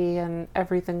 30 and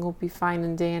everything will be fine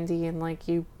and dandy and like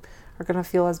you are gonna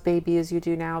feel as baby as you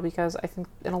do now, because I think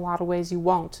in a lot of ways you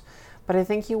won't. But I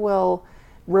think you will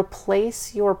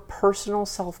replace your personal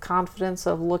self-confidence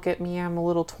of, look at me, I'm a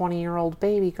little 20-year-old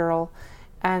baby girl,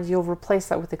 and you'll replace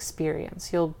that with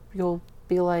experience. You'll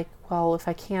be like, well, if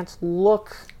I can't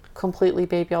look completely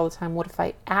baby all the time, what if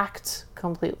I act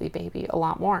completely baby a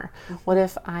lot more? What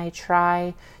if I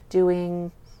try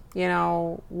doing,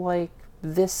 like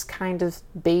this kind of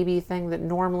baby thing that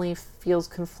normally feels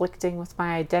conflicting with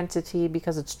my identity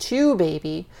because it's too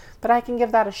baby, but I can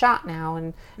give that a shot now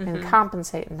and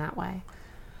compensate in that way.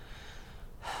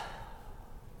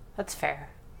 That's fair.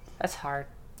 That's hard.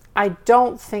 I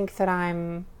don't think that I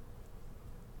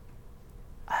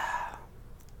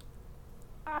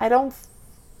don't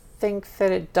think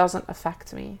that it doesn't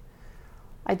affect me.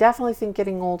 I definitely think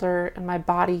getting older and my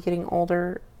body getting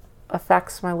older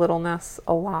affects my littleness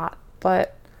a lot,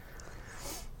 but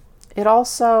it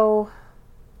also,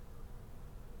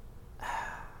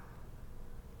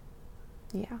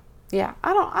 yeah.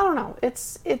 I don't know.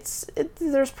 It's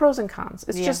there's pros and cons.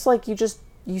 It's just like you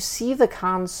see the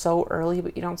cons so early,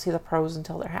 but you don't see the pros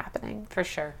until they're happening. For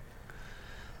sure.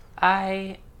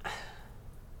 I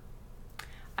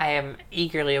am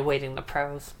eagerly awaiting the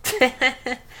pros.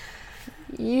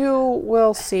 You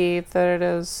will see that it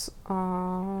is, in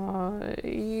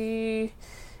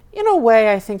a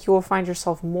way, I think you will find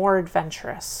yourself more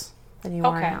adventurous than you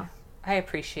are now. I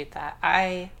appreciate that.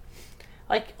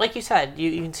 Like you said,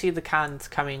 you can see the cons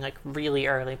coming like really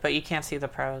early, but you can't see the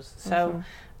pros. So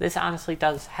this honestly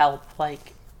does help,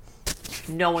 like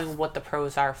knowing what the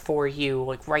pros are for you,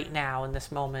 like right now in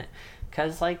this moment,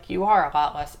 because like you are a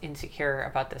lot less insecure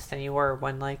about this than you were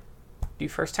when like you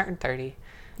first turn 30.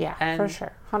 Yeah, And for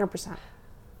sure. 100%.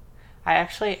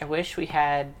 I wish we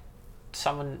had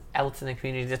someone else in the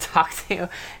community to talk to,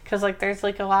 because like there's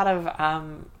like a lot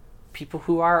of people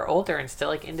who are older and still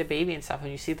like into baby and stuff,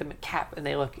 and you see them at CAP and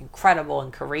they look incredible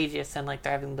and courageous and like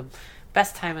they're having the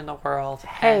best time in the world.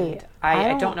 Hey, and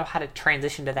I don't know how to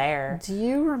transition to there. Do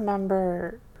you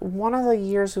remember one of the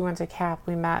years we went to CAP,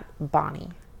 we met Bonnie?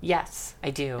 Yes,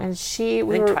 I do. And I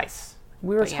think twice.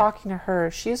 We were talking to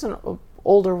her. She's an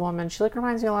older woman. She like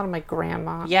reminds me a lot of my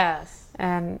grandma. Yes.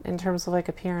 And in terms of like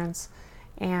appearance.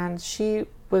 And she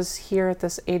was here at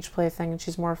this age play thing, and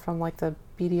she's more from like the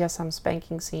BDSM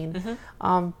spanking scene.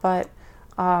 But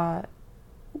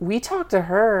we talked to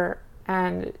her,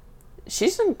 and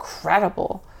she's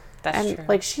incredible. That's true.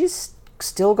 Like she's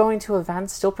still going to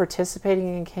events, still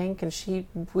participating in kink, and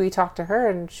we talked to her,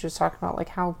 and she was talking about like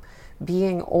how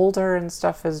being older and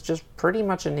stuff has just pretty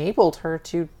much enabled her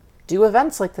to do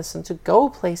events like this and to go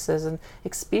places and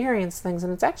experience things.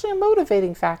 And it's actually a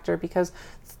motivating factor because,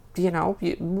 you know,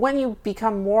 when you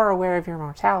become more aware of your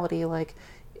mortality, like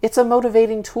it's a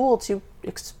motivating tool to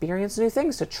experience new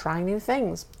things, to try new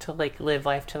things, to like live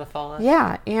life to the fullest.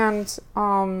 Yeah. And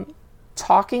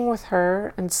talking with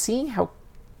her and seeing how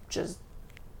just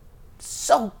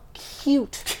so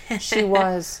cute she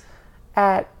was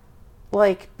at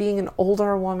like being an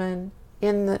older woman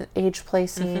in the age play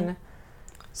scene,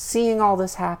 seeing all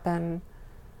this happen,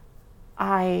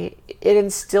 it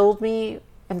instilled me,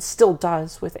 and still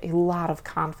does, with a lot of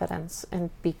confidence in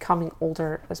becoming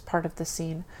older as part of the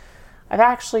scene. I've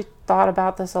actually thought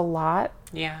about this a lot.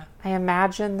 Yeah. I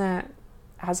imagine that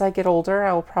as I get older,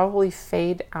 I will probably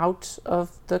fade out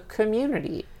of the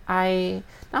community.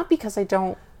 Not because I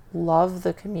don't love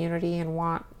the community and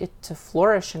want it to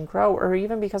flourish and grow, or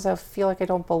even because I feel like I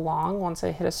don't belong once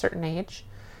I hit a certain age.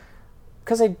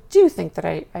 Because I do think that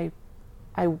I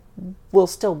will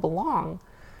still belong,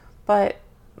 but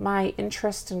my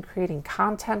interest in creating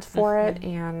content for it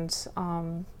and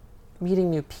meeting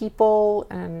new people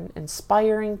and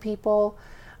inspiring people,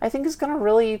 I think is going to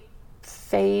really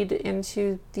fade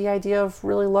into the idea of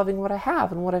really loving what I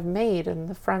have and what I've made and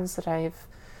the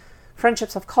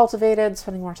friendships I've cultivated,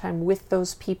 spending more time with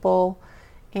those people,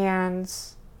 and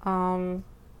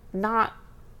not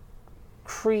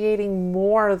creating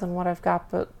more than what I've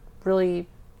got, but really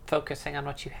focusing on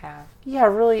what you have. Yeah,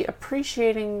 really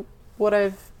appreciating what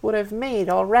I've made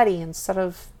already instead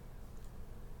of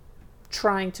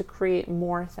trying to create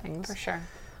more things. For sure.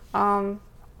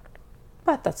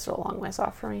 But that's still a long ways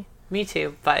off for me. Me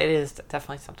too, but it is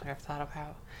definitely something I've thought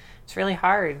about. It's really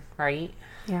hard, right?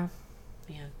 Yeah.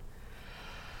 Man.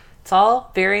 It's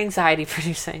all very anxiety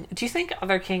producing. Do you think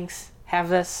other kinks have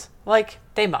this? Like,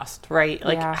 they must, right?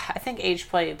 Like, yeah. I think age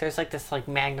play, there's like this like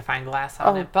magnifying glass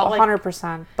on it. But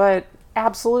 100%. Like, but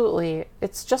absolutely,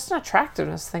 it's just an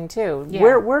attractiveness thing too.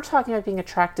 Yeah. We're talking about being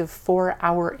attractive for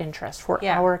our interest, for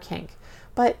our kink.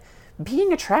 But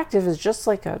being attractive is just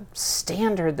like a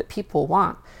standard that people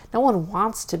want. No one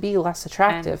wants to be less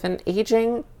attractive. And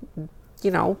aging,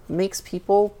 you know, makes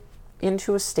people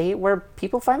into a state where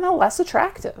people find that less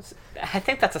attractive. I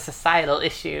think that's a societal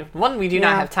issue. One we do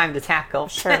not have time to tackle.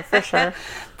 Sure, for sure.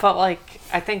 But like,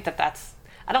 I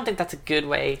don't think that's a good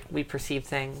way we perceive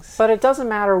things. But it doesn't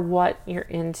matter what you're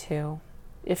into.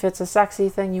 If it's a sexy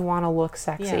thing, you want to look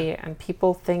sexy, and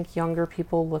people think younger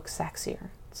people look sexier.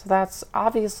 So that's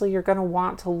obviously you're going to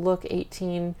want to look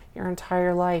 18 your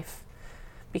entire life,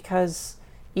 because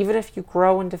even if you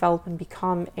grow and develop and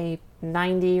become a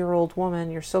 90-year-old woman,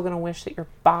 you're still going to wish that your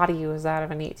body was that of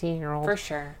an 18-year-old. For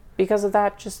sure. Because of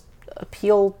that just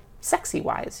appeal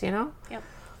sexy-wise, you know? Yep.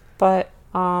 But,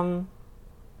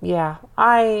 yeah,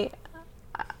 I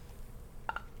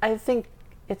think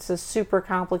it's a super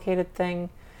complicated thing,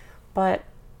 but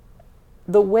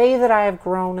the way that I have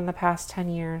grown in the past 10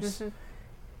 years,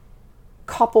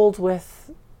 coupled with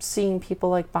seeing people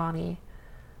like Bonnie,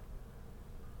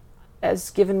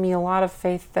 has given me a lot of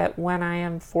faith that when I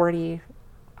am 40,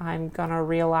 I'm going to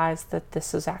realize that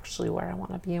this is actually where I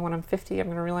want to be. And when I'm 50, I'm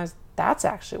going to realize that's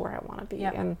actually where I want to be.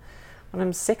 Yep. And when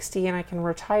I'm 60 and I can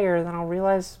retire, then I'll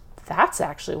realize that's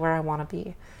actually where I want to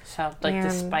be. So, like,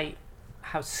 despite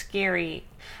how scary,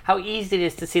 how easy it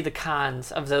is to see the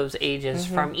cons of those ages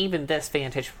from even this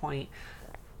vantage point,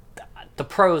 the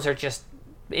pros are just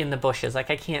in the bushes. Like,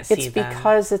 I can't see them. It's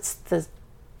because it's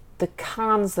the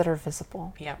cons that are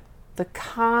visible. Yep. The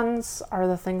cons are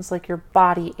the things like your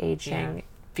body aging. Yeah.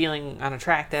 Feeling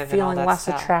unattractive. Feeling and all that less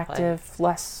stuff. attractive,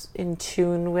 less in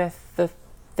tune with the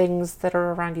things that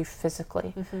are around you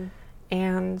physically.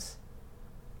 And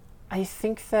I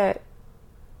think that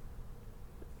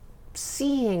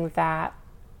seeing that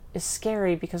is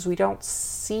scary because we don't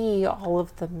see all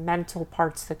of the mental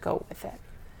parts that go with it.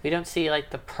 We don't see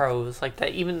like the pros, like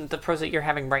even the pros that you're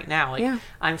having right now. Like, Yeah.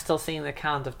 I'm still seeing the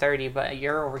cons of 30, but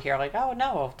you're over here like, oh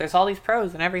no, there's all these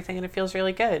pros and everything, and it feels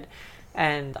really good.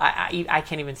 And I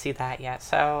can't even see that yet.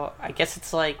 So I guess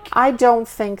it's like, I don't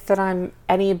think that I'm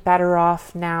any better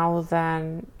off now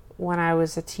than when I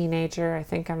was a teenager. I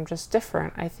think I'm just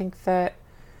different. I think that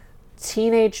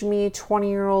teenage me,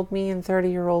 20-year-old me, and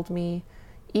 30-year-old me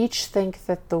each think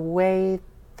that the way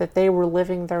that they were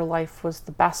living their life was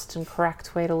the best and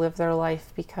correct way to live their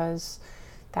life because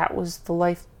that was the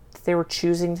life that they were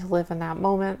choosing to live in that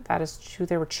moment. That is who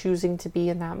they were choosing to be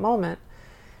in that moment.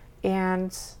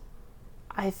 And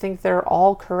I think they're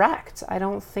all correct. I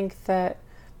don't think that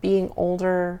being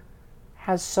older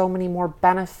has so many more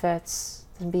benefits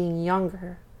than being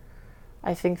younger.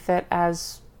 I think that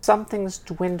as some things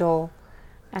dwindle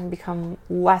and become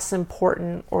less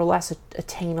important or less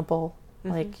attainable,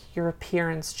 like your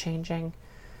appearance changing,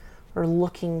 or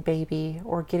looking baby,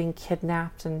 or getting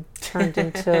kidnapped and turned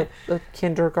into a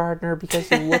kindergartner because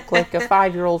you look like a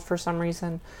 5-year-old for some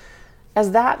reason.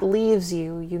 As that leaves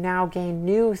you, you now gain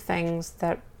new things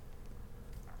that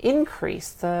increase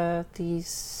the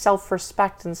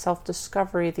self-respect and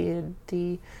self-discovery,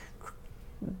 the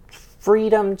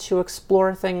freedom to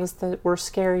explore things that were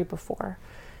scary before.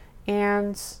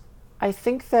 And I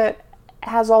think that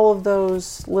as all of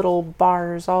those little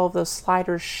bars, all of those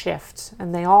sliders shift,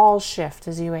 and they all shift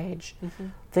as you age.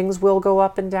 Things will go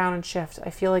up and down and shift. I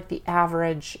feel like the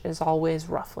average is always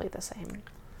roughly the same.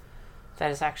 that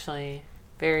is actually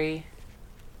very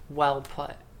well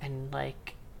put. And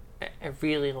like, I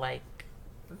really like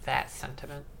that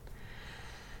sentiment.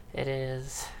 It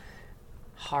is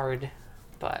hard,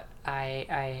 but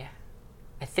I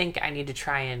think I need to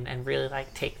try and really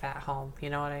like take that home. You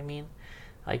know what I mean?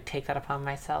 Like take that upon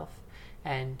myself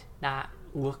and not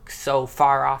look so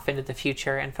far off into the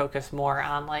future and focus more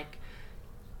on like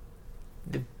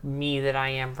the me that I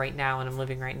am right now and I'm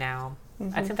living right now.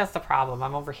 Mm-hmm. I think that's the problem.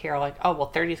 I'm over here like, oh, well,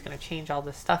 30 is going to change all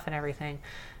this stuff and everything.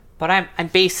 But I'm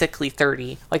basically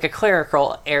 30. Like a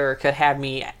clerical error could have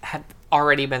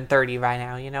already been 30 by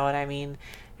now. You know what I mean?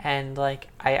 And like,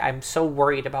 I'm so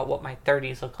worried about what my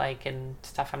 30s look like and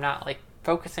stuff. I'm not like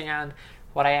focusing on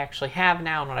what I actually have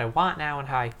now and what I want now and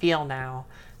how I feel now.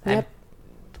 Yep.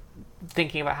 I'm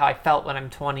thinking about how I felt when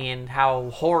I'm 20 and how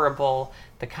horrible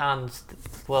the cons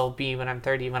will be when I'm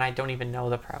 30 when I don't even know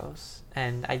the pros.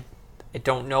 And I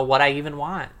don't know what I even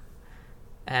want.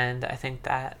 And I think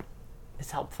that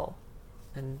is helpful.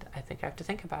 And I think I have to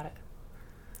think about it.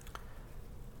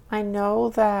 I know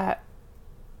that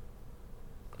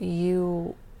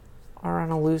you are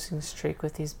on a losing streak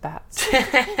with these bets.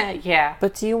 Yeah.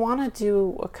 But do you want to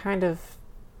do a kind of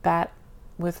bet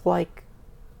with like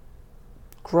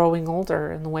growing older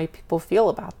and the way people feel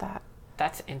about that?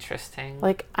 That's interesting.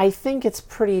 Like, I think it's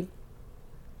pretty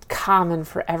common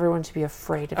for everyone to be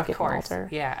afraid of getting older.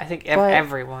 Yeah, I think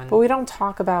everyone. But we don't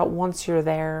talk about once you're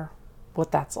there,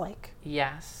 what that's like.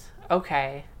 Yes.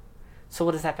 Okay. So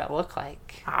what does that bet look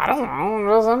like? I don't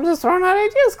know. I'm just throwing out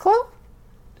ideas, Chloe.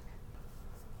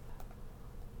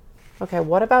 Okay,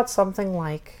 what about something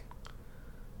like...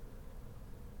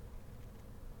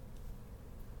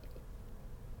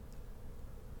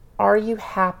 Are you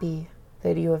happy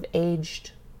that you have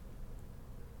aged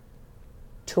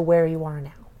to where you are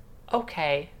now?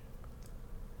 Okay.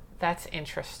 That's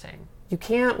interesting. We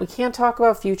can't talk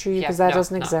about future you because that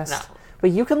doesn't exist. No.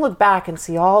 But you can look back and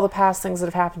see all the past things that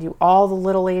have happened to you, all the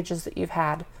little ages that you've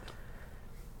had,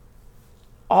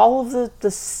 all of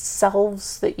the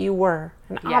selves that you were.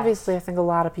 And obviously I think a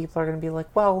lot of people are going to be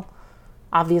like, well,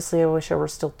 obviously I wish I were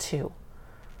still 2.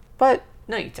 But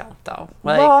no, you don't though.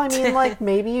 Like, well, I mean, like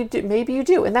maybe you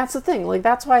do. And that's the thing. Like,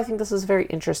 that's why I think this is very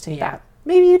interesting. Yeah. That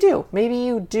maybe you do. Maybe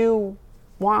you do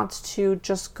want to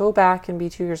just go back and be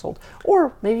 2 years old.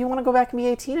 Or maybe you want to go back and be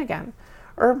 18 again.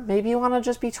 Or maybe you want to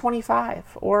just be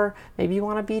 25. Or maybe you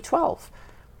want to be 12.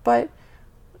 But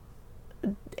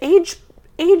age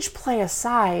play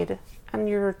aside, and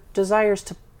your desires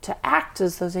to act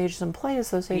as those ages and play as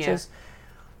those ages,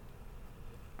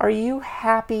 are you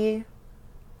happy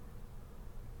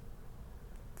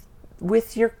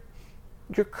with your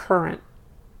current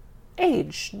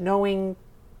age, knowing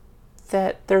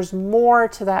that there's more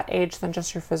to that age than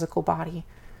just your physical body?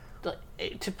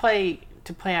 To play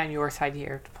on your side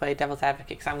here, to play devil's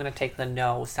advocate, because I'm going to take the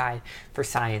no side for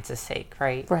science's sake,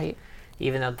 right? Right.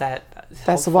 Even though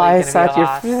that's why I said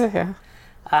you're...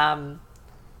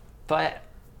 But,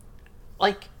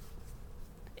 like,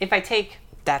 if I take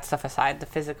that stuff aside, the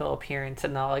physical appearance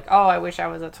and the like, oh, I wish I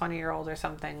was a 20-year-old or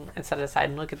something, and set it aside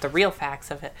and look at the real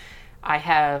facts of it, I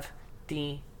have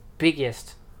the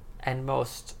biggest and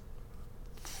most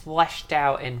fleshed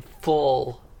out and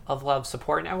full of love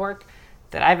support network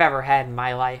that I've ever had in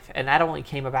my life. And that only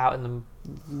came about in the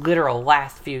literal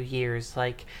last few years.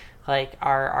 Like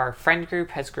our friend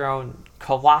group has grown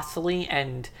colossally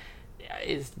and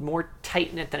is more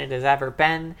tight-knit than it has ever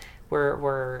been.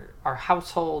 Where our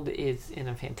household is in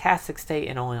a fantastic state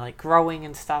and only like growing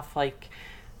and stuff. Like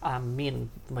me and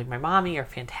like my mommy are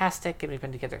fantastic and we've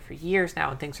been together for years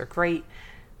now and things are great.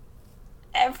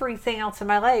 Everything else in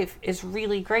my life is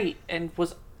really great and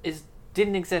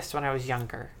didn't exist when I was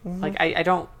younger. Mm-hmm. Like I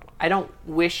don't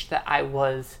wish that I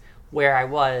was where I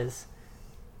was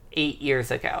 8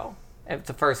 years ago at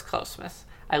the first Closemas.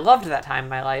 I loved that time in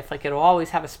my life. Like, it'll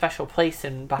always have a special place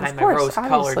behind my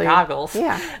rose-colored goggles.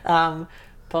 Yeah.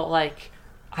 But like,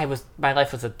 my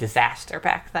life was a disaster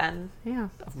back then. Yeah.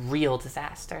 A real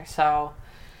disaster. So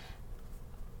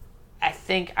I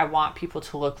think I want people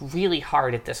to look really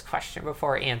hard at this question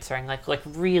before answering. Like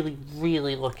really,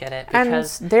 really look at it.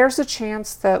 Because and there's a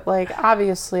chance that, like,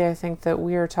 obviously I think that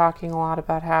we are talking a lot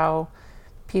about how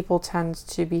people tend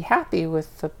to be happy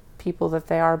with the people that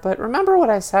they are, but remember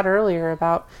what I said earlier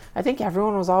about, I think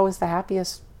everyone was always the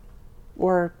happiest,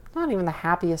 or not even the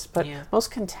happiest, but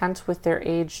most content with their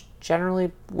age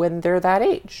generally when they're that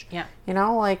age. Yeah. You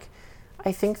know, like,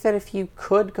 I think that if you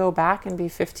could go back and be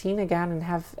 15 again and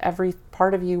have every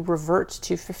part of you revert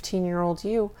to 15-year-old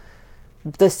you,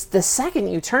 the second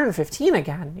you turn 15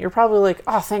 again, you're probably like,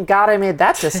 oh, thank God I made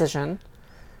that decision.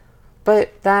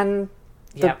 But then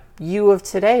the you of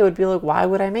today would be like, why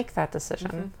would I make that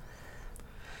decision? Mm-hmm.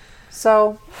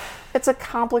 So, it's a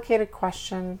complicated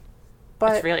question,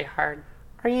 but it's really hard.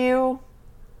 Are you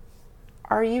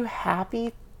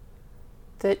happy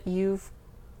that you've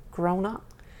grown up?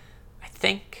 I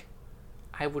think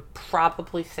I would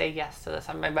probably say yes to this.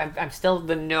 I'm still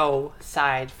the no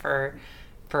side for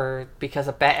because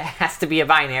it has to be a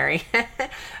binary,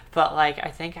 but like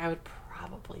I think I would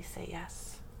probably say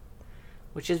yes,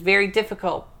 which is very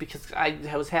difficult because I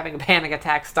was having a panic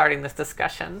attack starting this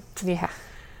discussion. Yeah.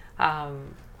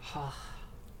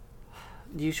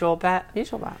 Usual bet.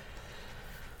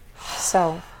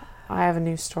 So, I have a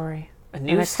new story. And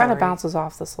it kind of bounces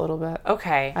off this a little bit.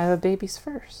 Okay. I have a baby's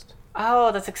first.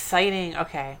 Oh, that's exciting.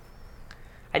 Okay.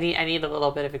 I need a little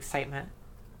bit of excitement.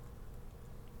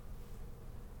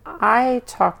 I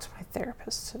talked to my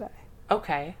therapist today.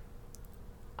 Okay.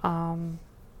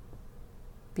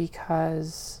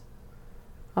 Because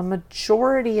a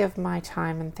majority of my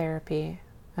time in therapy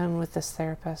and with this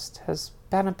therapist has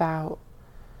been about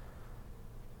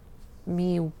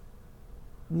me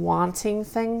wanting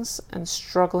things and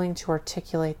struggling to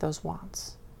articulate those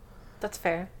wants. That's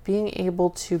fair. Being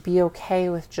able to be okay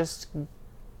with just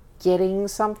getting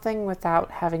something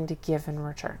without having to give in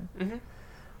return.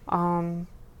 Mm-hmm.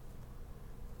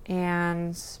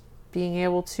 And being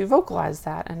able to vocalize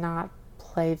that and not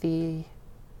play the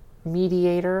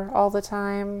mediator all the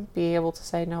time. Be able to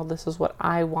say, no, this is what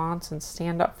I want and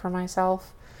stand up for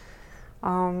myself.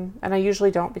 And I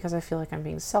usually don't because I feel like I'm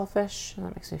being selfish and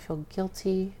that makes me feel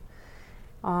guilty.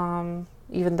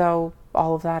 Even though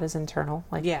all of that is internal,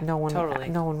 like no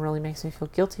one really makes me feel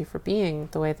guilty for being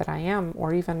the way that I am,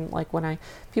 or even like when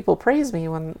people praise me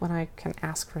when I can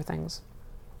ask for things.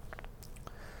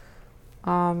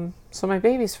 So my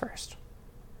baby's first.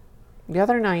 The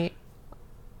other night,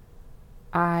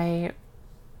 I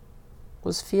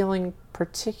was feeling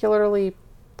particularly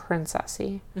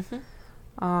princessy.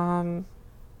 Mm-hmm.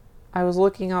 I was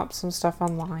looking up some stuff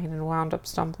online and wound up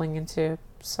stumbling into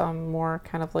some more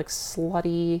kind of like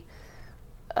slutty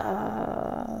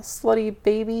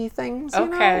baby things. You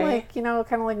know? Like, kind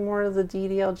of like more of the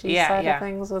DDLG side of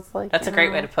things. With like, that's a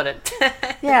great way to put it.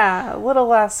 Yeah, a little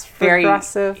less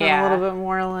progressive and a little bit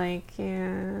more like,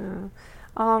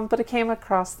 but it came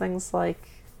across things like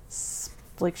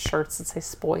shirts that say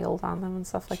spoiled on them and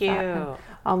stuff like that.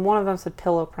 And, one of them said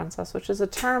pillow princess, which is a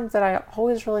term that I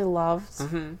always really loved,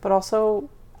 mm-hmm. but also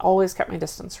always kept my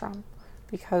distance from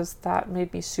because that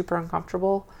made me super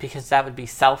uncomfortable. Because that would be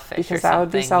selfish or something. Because that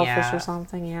would be selfish or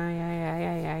something.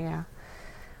 Yeah.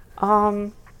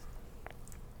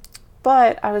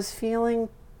 But I was feeling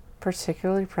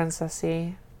particularly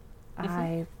princessy. Mm-hmm.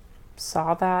 I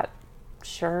saw that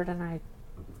shirt and I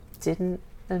didn't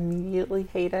immediately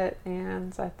hate it,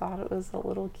 and I thought it was a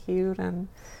little cute, and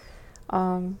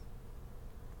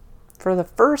for the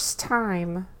first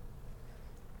time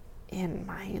in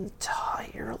my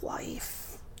entire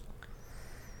life,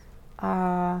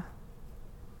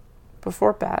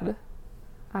 before bed,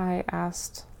 I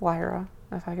asked Lyra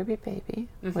if I could be baby,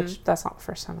 which that's not the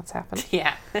first time that's happened.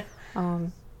 Yeah.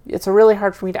 It's really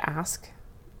hard for me to ask.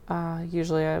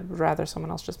 Usually I'd rather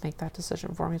someone else just make that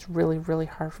decision for me. It's really, really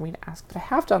hard for me to ask, but I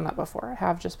have done that before. I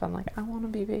have just been like, I want to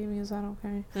be baby. Is that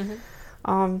okay?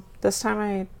 This time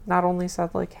I not only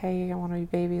said like, hey, I want to be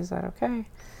baby. Is that okay?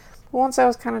 But once I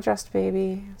was kind of dressed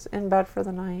baby, I was in bed for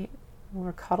the night. We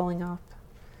were cuddling up.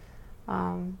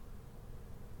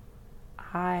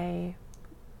 I,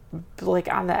 like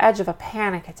on the edge of a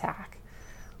panic attack,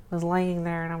 was laying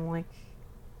there and I'm like,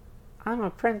 I'm a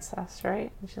princess,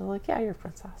 right? And she's like, yeah, you're a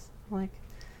princess. I'm like,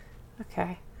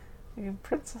 okay. And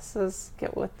princesses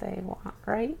get what they want,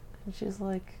 right? And she's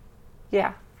like,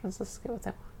 yeah, princesses get what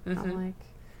they want. I'm like,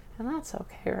 and that's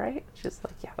okay, right? She's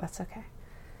like, yeah, that's okay.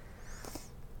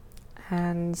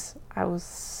 And I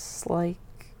was like,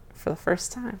 for the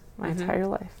first time my entire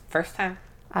life. First time.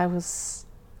 I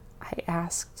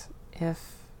asked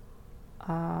if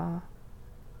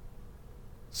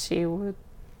she would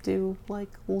do like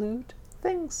lewd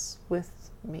things with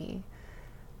me.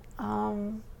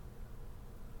 Yeah.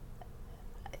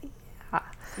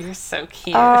 You're so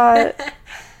cute.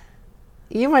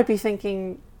 You might be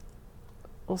thinking,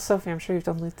 well, Sophie, I'm sure you've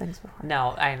done lewd things before.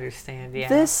 No, I understand. Yeah.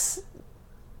 This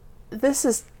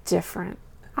is different.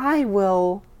 I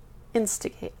will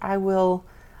instigate. I will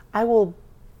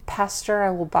pester,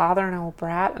 I will bother, and I will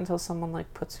brat until someone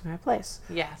like puts me in my place.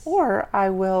 Yes. Or I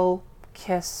will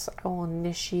kiss, I will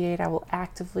initiate, I will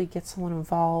actively get someone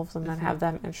involved and then have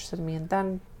them interested in me and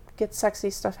then get sexy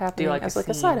stuff happening as like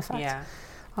a side effect. Yeah.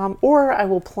 Or I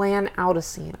will plan out a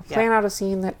scene. Plan out a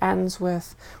scene that ends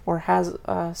with or has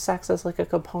sex as like a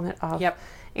component of. Yep.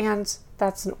 And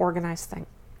that's an organized thing.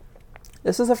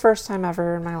 This is the first time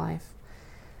ever in my life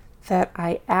that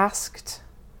I asked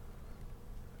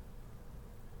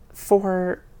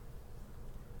for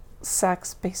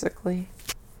sex, basically,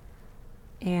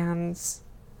 and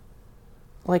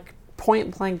like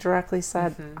point blank directly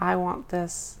said, I want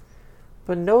this.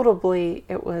 But notably,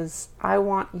 it was, I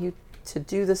want you to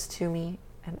do this to me,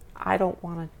 and I don't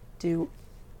want to do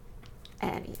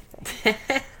anything.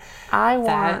 I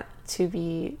want to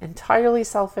be entirely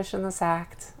selfish in this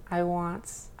act. I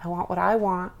want what I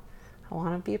want. I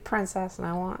want to be a princess, and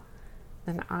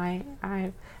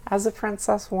I, as a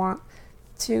princess, want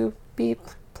to be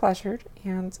pleasured,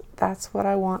 and that's what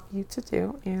I want you to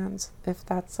do. And if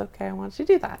that's okay, I want you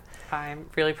to do that. I'm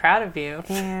really proud of you.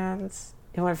 And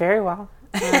it went very well.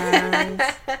 And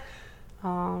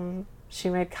she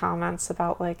made comments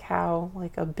about like how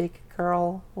like a big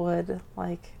girl would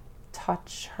like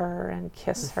touch her and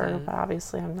kiss her, but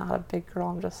obviously I'm not a big girl.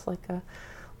 I'm just like a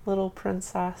little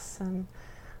princess, and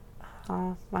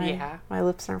my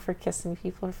lips aren't for kissing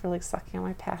people or for like sucking on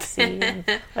my passy, and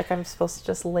like I'm supposed to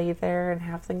just lay there and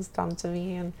have things done to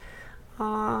me. And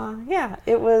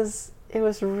it was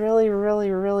really,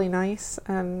 really, really nice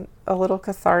and a little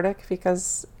cathartic,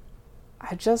 because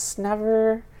I've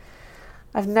never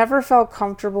felt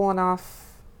comfortable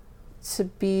enough to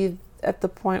be at the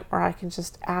point where I can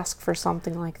just ask for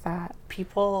something like that.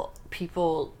 People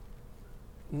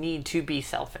need to be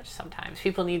selfish sometimes.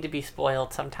 People need to be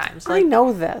spoiled sometimes. I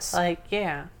know this. Like,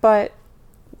 yeah. But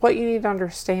what you need to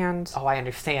understand... Oh, I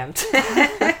understand.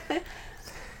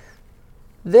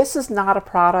 This is not a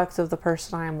product of the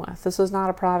person I am with. This is not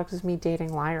a product of me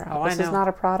dating Lyra. Oh, this is not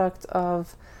a product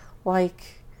of,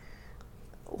 like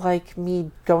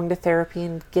me going to therapy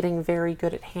and getting very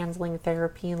good at handling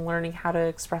therapy and learning how to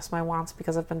express my wants,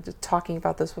 because I've been talking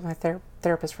about this with my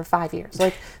therapist for 5 years.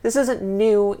 Like, this isn't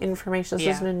new information. This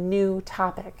isn't a new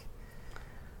topic.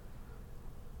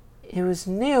 It was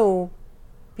new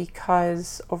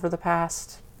because over the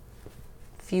past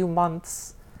few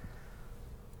months,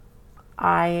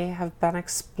 I have been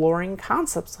exploring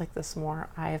concepts like this more.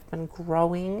 I have been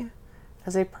growing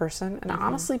as a person, and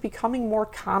honestly becoming more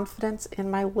confident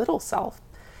in my little self.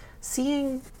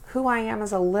 Seeing who I am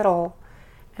as a little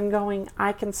and going,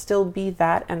 I can still be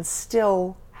that and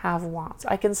still have wants.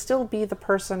 I can still be the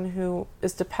person who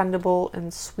is dependable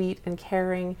and sweet and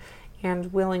caring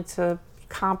and willing to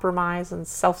compromise and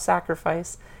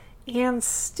self-sacrifice and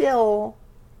still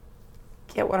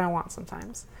get what I want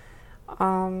sometimes.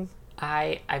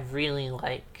 I really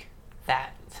like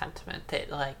that sentiment, that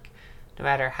like, no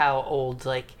matter how old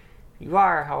like you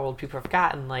are, how old people have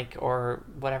gotten, like, or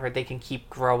whatever, they can keep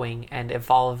growing and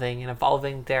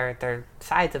evolving their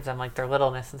sides of them, like their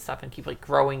littleness and stuff, and keep like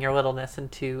growing your littleness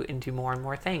into more and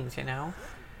more things, you know?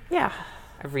 Yeah.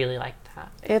 I really like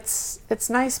that. It's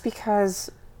nice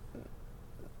because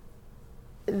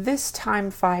this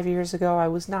time 5 years ago, I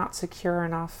was not secure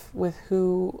enough with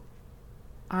who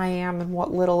I am and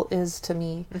what little is to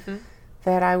me,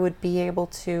 that I would be able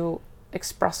to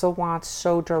express a want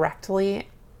so directly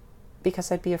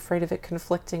because I'd be afraid of it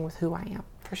conflicting with who I am.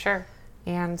 For sure.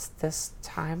 And this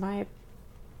time I,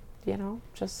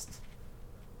 just,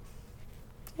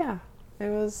 yeah,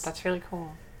 That's really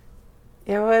cool.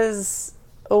 It was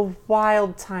a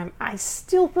wild time. I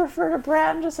still prefer to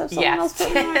brat and just have someone else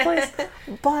put me in my place.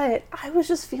 But I was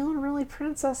just feeling really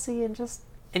princessy and just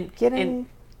getting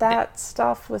that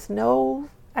stuff with no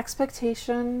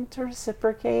expectation to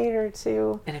reciprocate or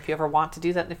to... And if you ever want to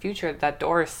do that in the future, that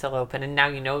door is still open, and now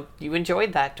you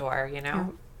enjoyed that door, Yeah.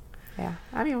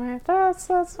 Anyway, that's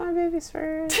my babies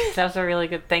first. That was a really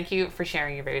good... Thank you for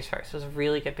sharing your babies first. It was a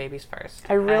really good babies first.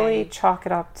 I really chalk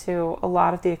it up to a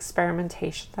lot of the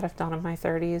experimentation that I've done in my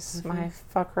 30s. My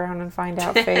fuck around and find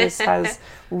out phase has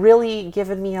really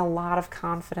given me a lot of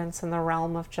confidence in the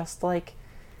realm of just like,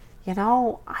 I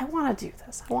want to do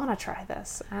this. I want to try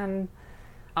this. And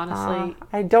honestly,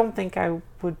 I don't think I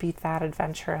would be that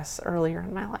adventurous earlier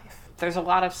in my life. There's a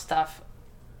lot of stuff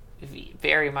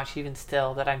very much even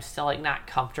still that I'm still like not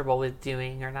comfortable with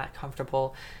doing, or not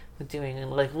comfortable with doing,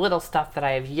 and like little stuff that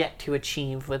I have yet to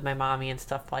achieve with my mommy and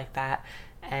stuff like that.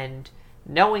 And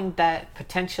knowing that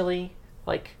potentially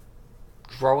like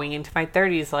growing into my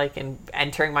 30s, like, and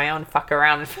entering my own fuck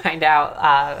around and find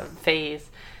out phase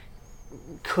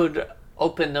could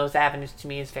open those avenues to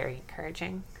me is very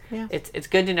encouraging. Yeah. It's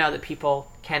good to know that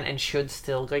people can and should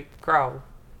still like grow,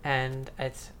 and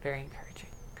it's very encouraging.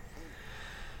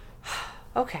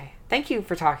 Okay. Thank you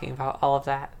for talking about all of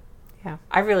that. Yeah.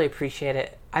 I really appreciate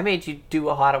it. I made you do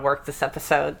a lot of work this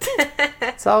episode.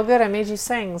 It's all good. I made you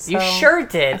sing. So you sure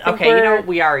did. Okay,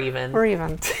 we are even. We're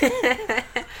even.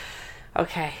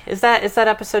 Okay. Is that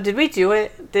episode? Did we do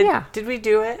it? Did we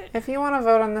do it? If you want to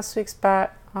vote on this week's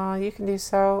bet, you can do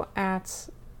so at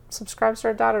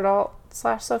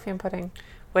subscribestar.adult/Sophie and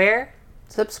Where?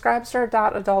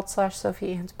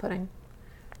 Subscribestar.adult/Sophie and Pudding.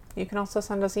 You can also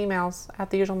send us emails at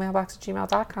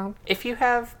theusualmailbox@gmail.com. If you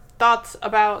have thoughts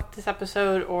about this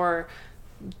episode or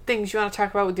things you want to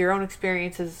talk about with your own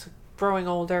experiences growing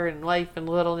older and life and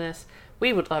littleness,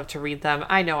 we would love to read them.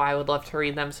 I know I would love to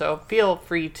read them, so feel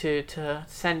free to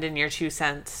send in your 2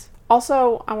 cents.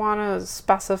 Also, I want to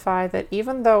specify that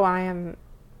even though I am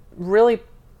really,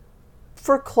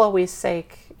 for Chloe's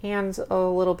sake, and a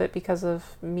little bit because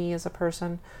of me as a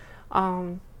person,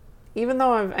 even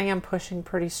though I am pushing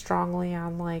pretty strongly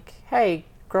on like, hey,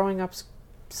 growing up's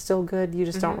still good, you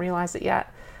just don't realize it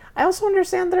yet. I also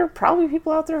understand there are probably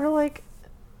people out there who are like,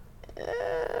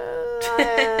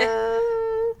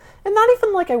 and not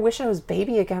even like I wish I was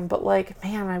baby again, but like,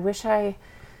 man, I wish I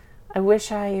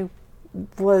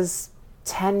was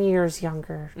 10 years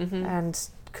younger and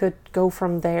could go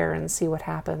from there and see what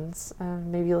happens.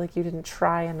 Maybe like you didn't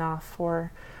try enough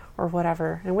or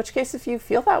whatever. In which case, if you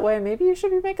feel that way, maybe you should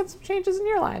be making some changes in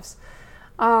your lives.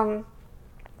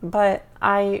 But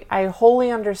I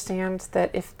wholly understand that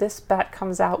if this bet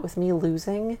comes out with me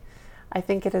losing, I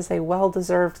think it is a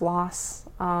well-deserved loss.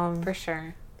 For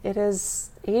sure. It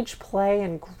is, age play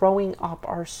and growing up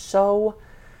are such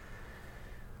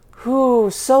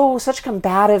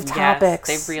combative topics.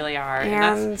 Yes, they really are.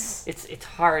 And it's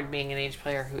hard being an age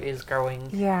player who is growing.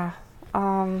 Yeah.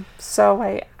 So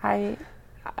I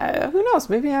who knows?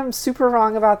 Maybe I'm super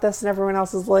wrong about this, and everyone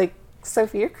else is like,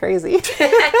 Sophie, you're crazy.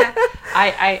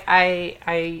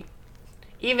 I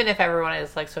even if everyone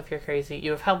is like, Sophie, you're crazy,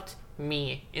 you have helped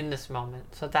me in this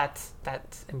moment, so that's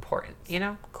important,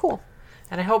 Cool.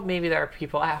 And I hope maybe there are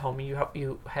people at home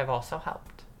you have also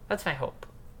helped. That's my hope.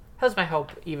 That's my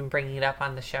hope, even bringing it up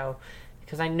on the show,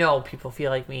 because I know people feel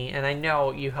like me, and I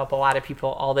know you help a lot of people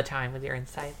all the time with your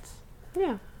insights.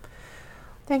 Yeah.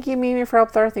 Thank you, Mimi, for help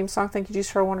with our theme song. Thank you, Juice,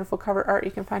 for our wonderful cover art.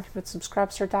 You can find him at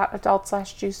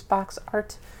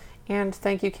subscribestar.adult/juiceboxart. And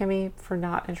thank you, Kimmy, for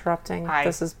not interrupting.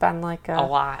 This has been like a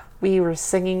lot. We were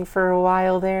singing for a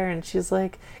while there, and she's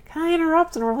like, "Can I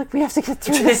interrupt?" And we're like, "We have to get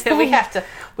through this thing. we have to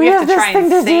this try thing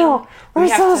and to sing. do.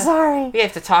 We're so sorry." We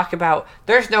have to talk about.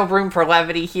 There's no room for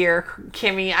levity here,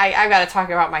 Kimmy. I've got to talk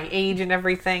about my age and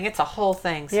everything. It's a whole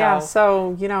thing. So. Yeah.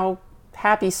 So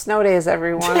happy snow days,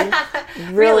 everyone.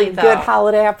 really good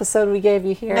holiday episode we gave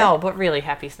you here. No, but really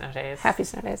happy snow days. Happy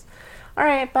snow days. All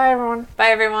right. Bye, everyone. Bye,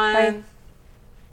 everyone. Bye.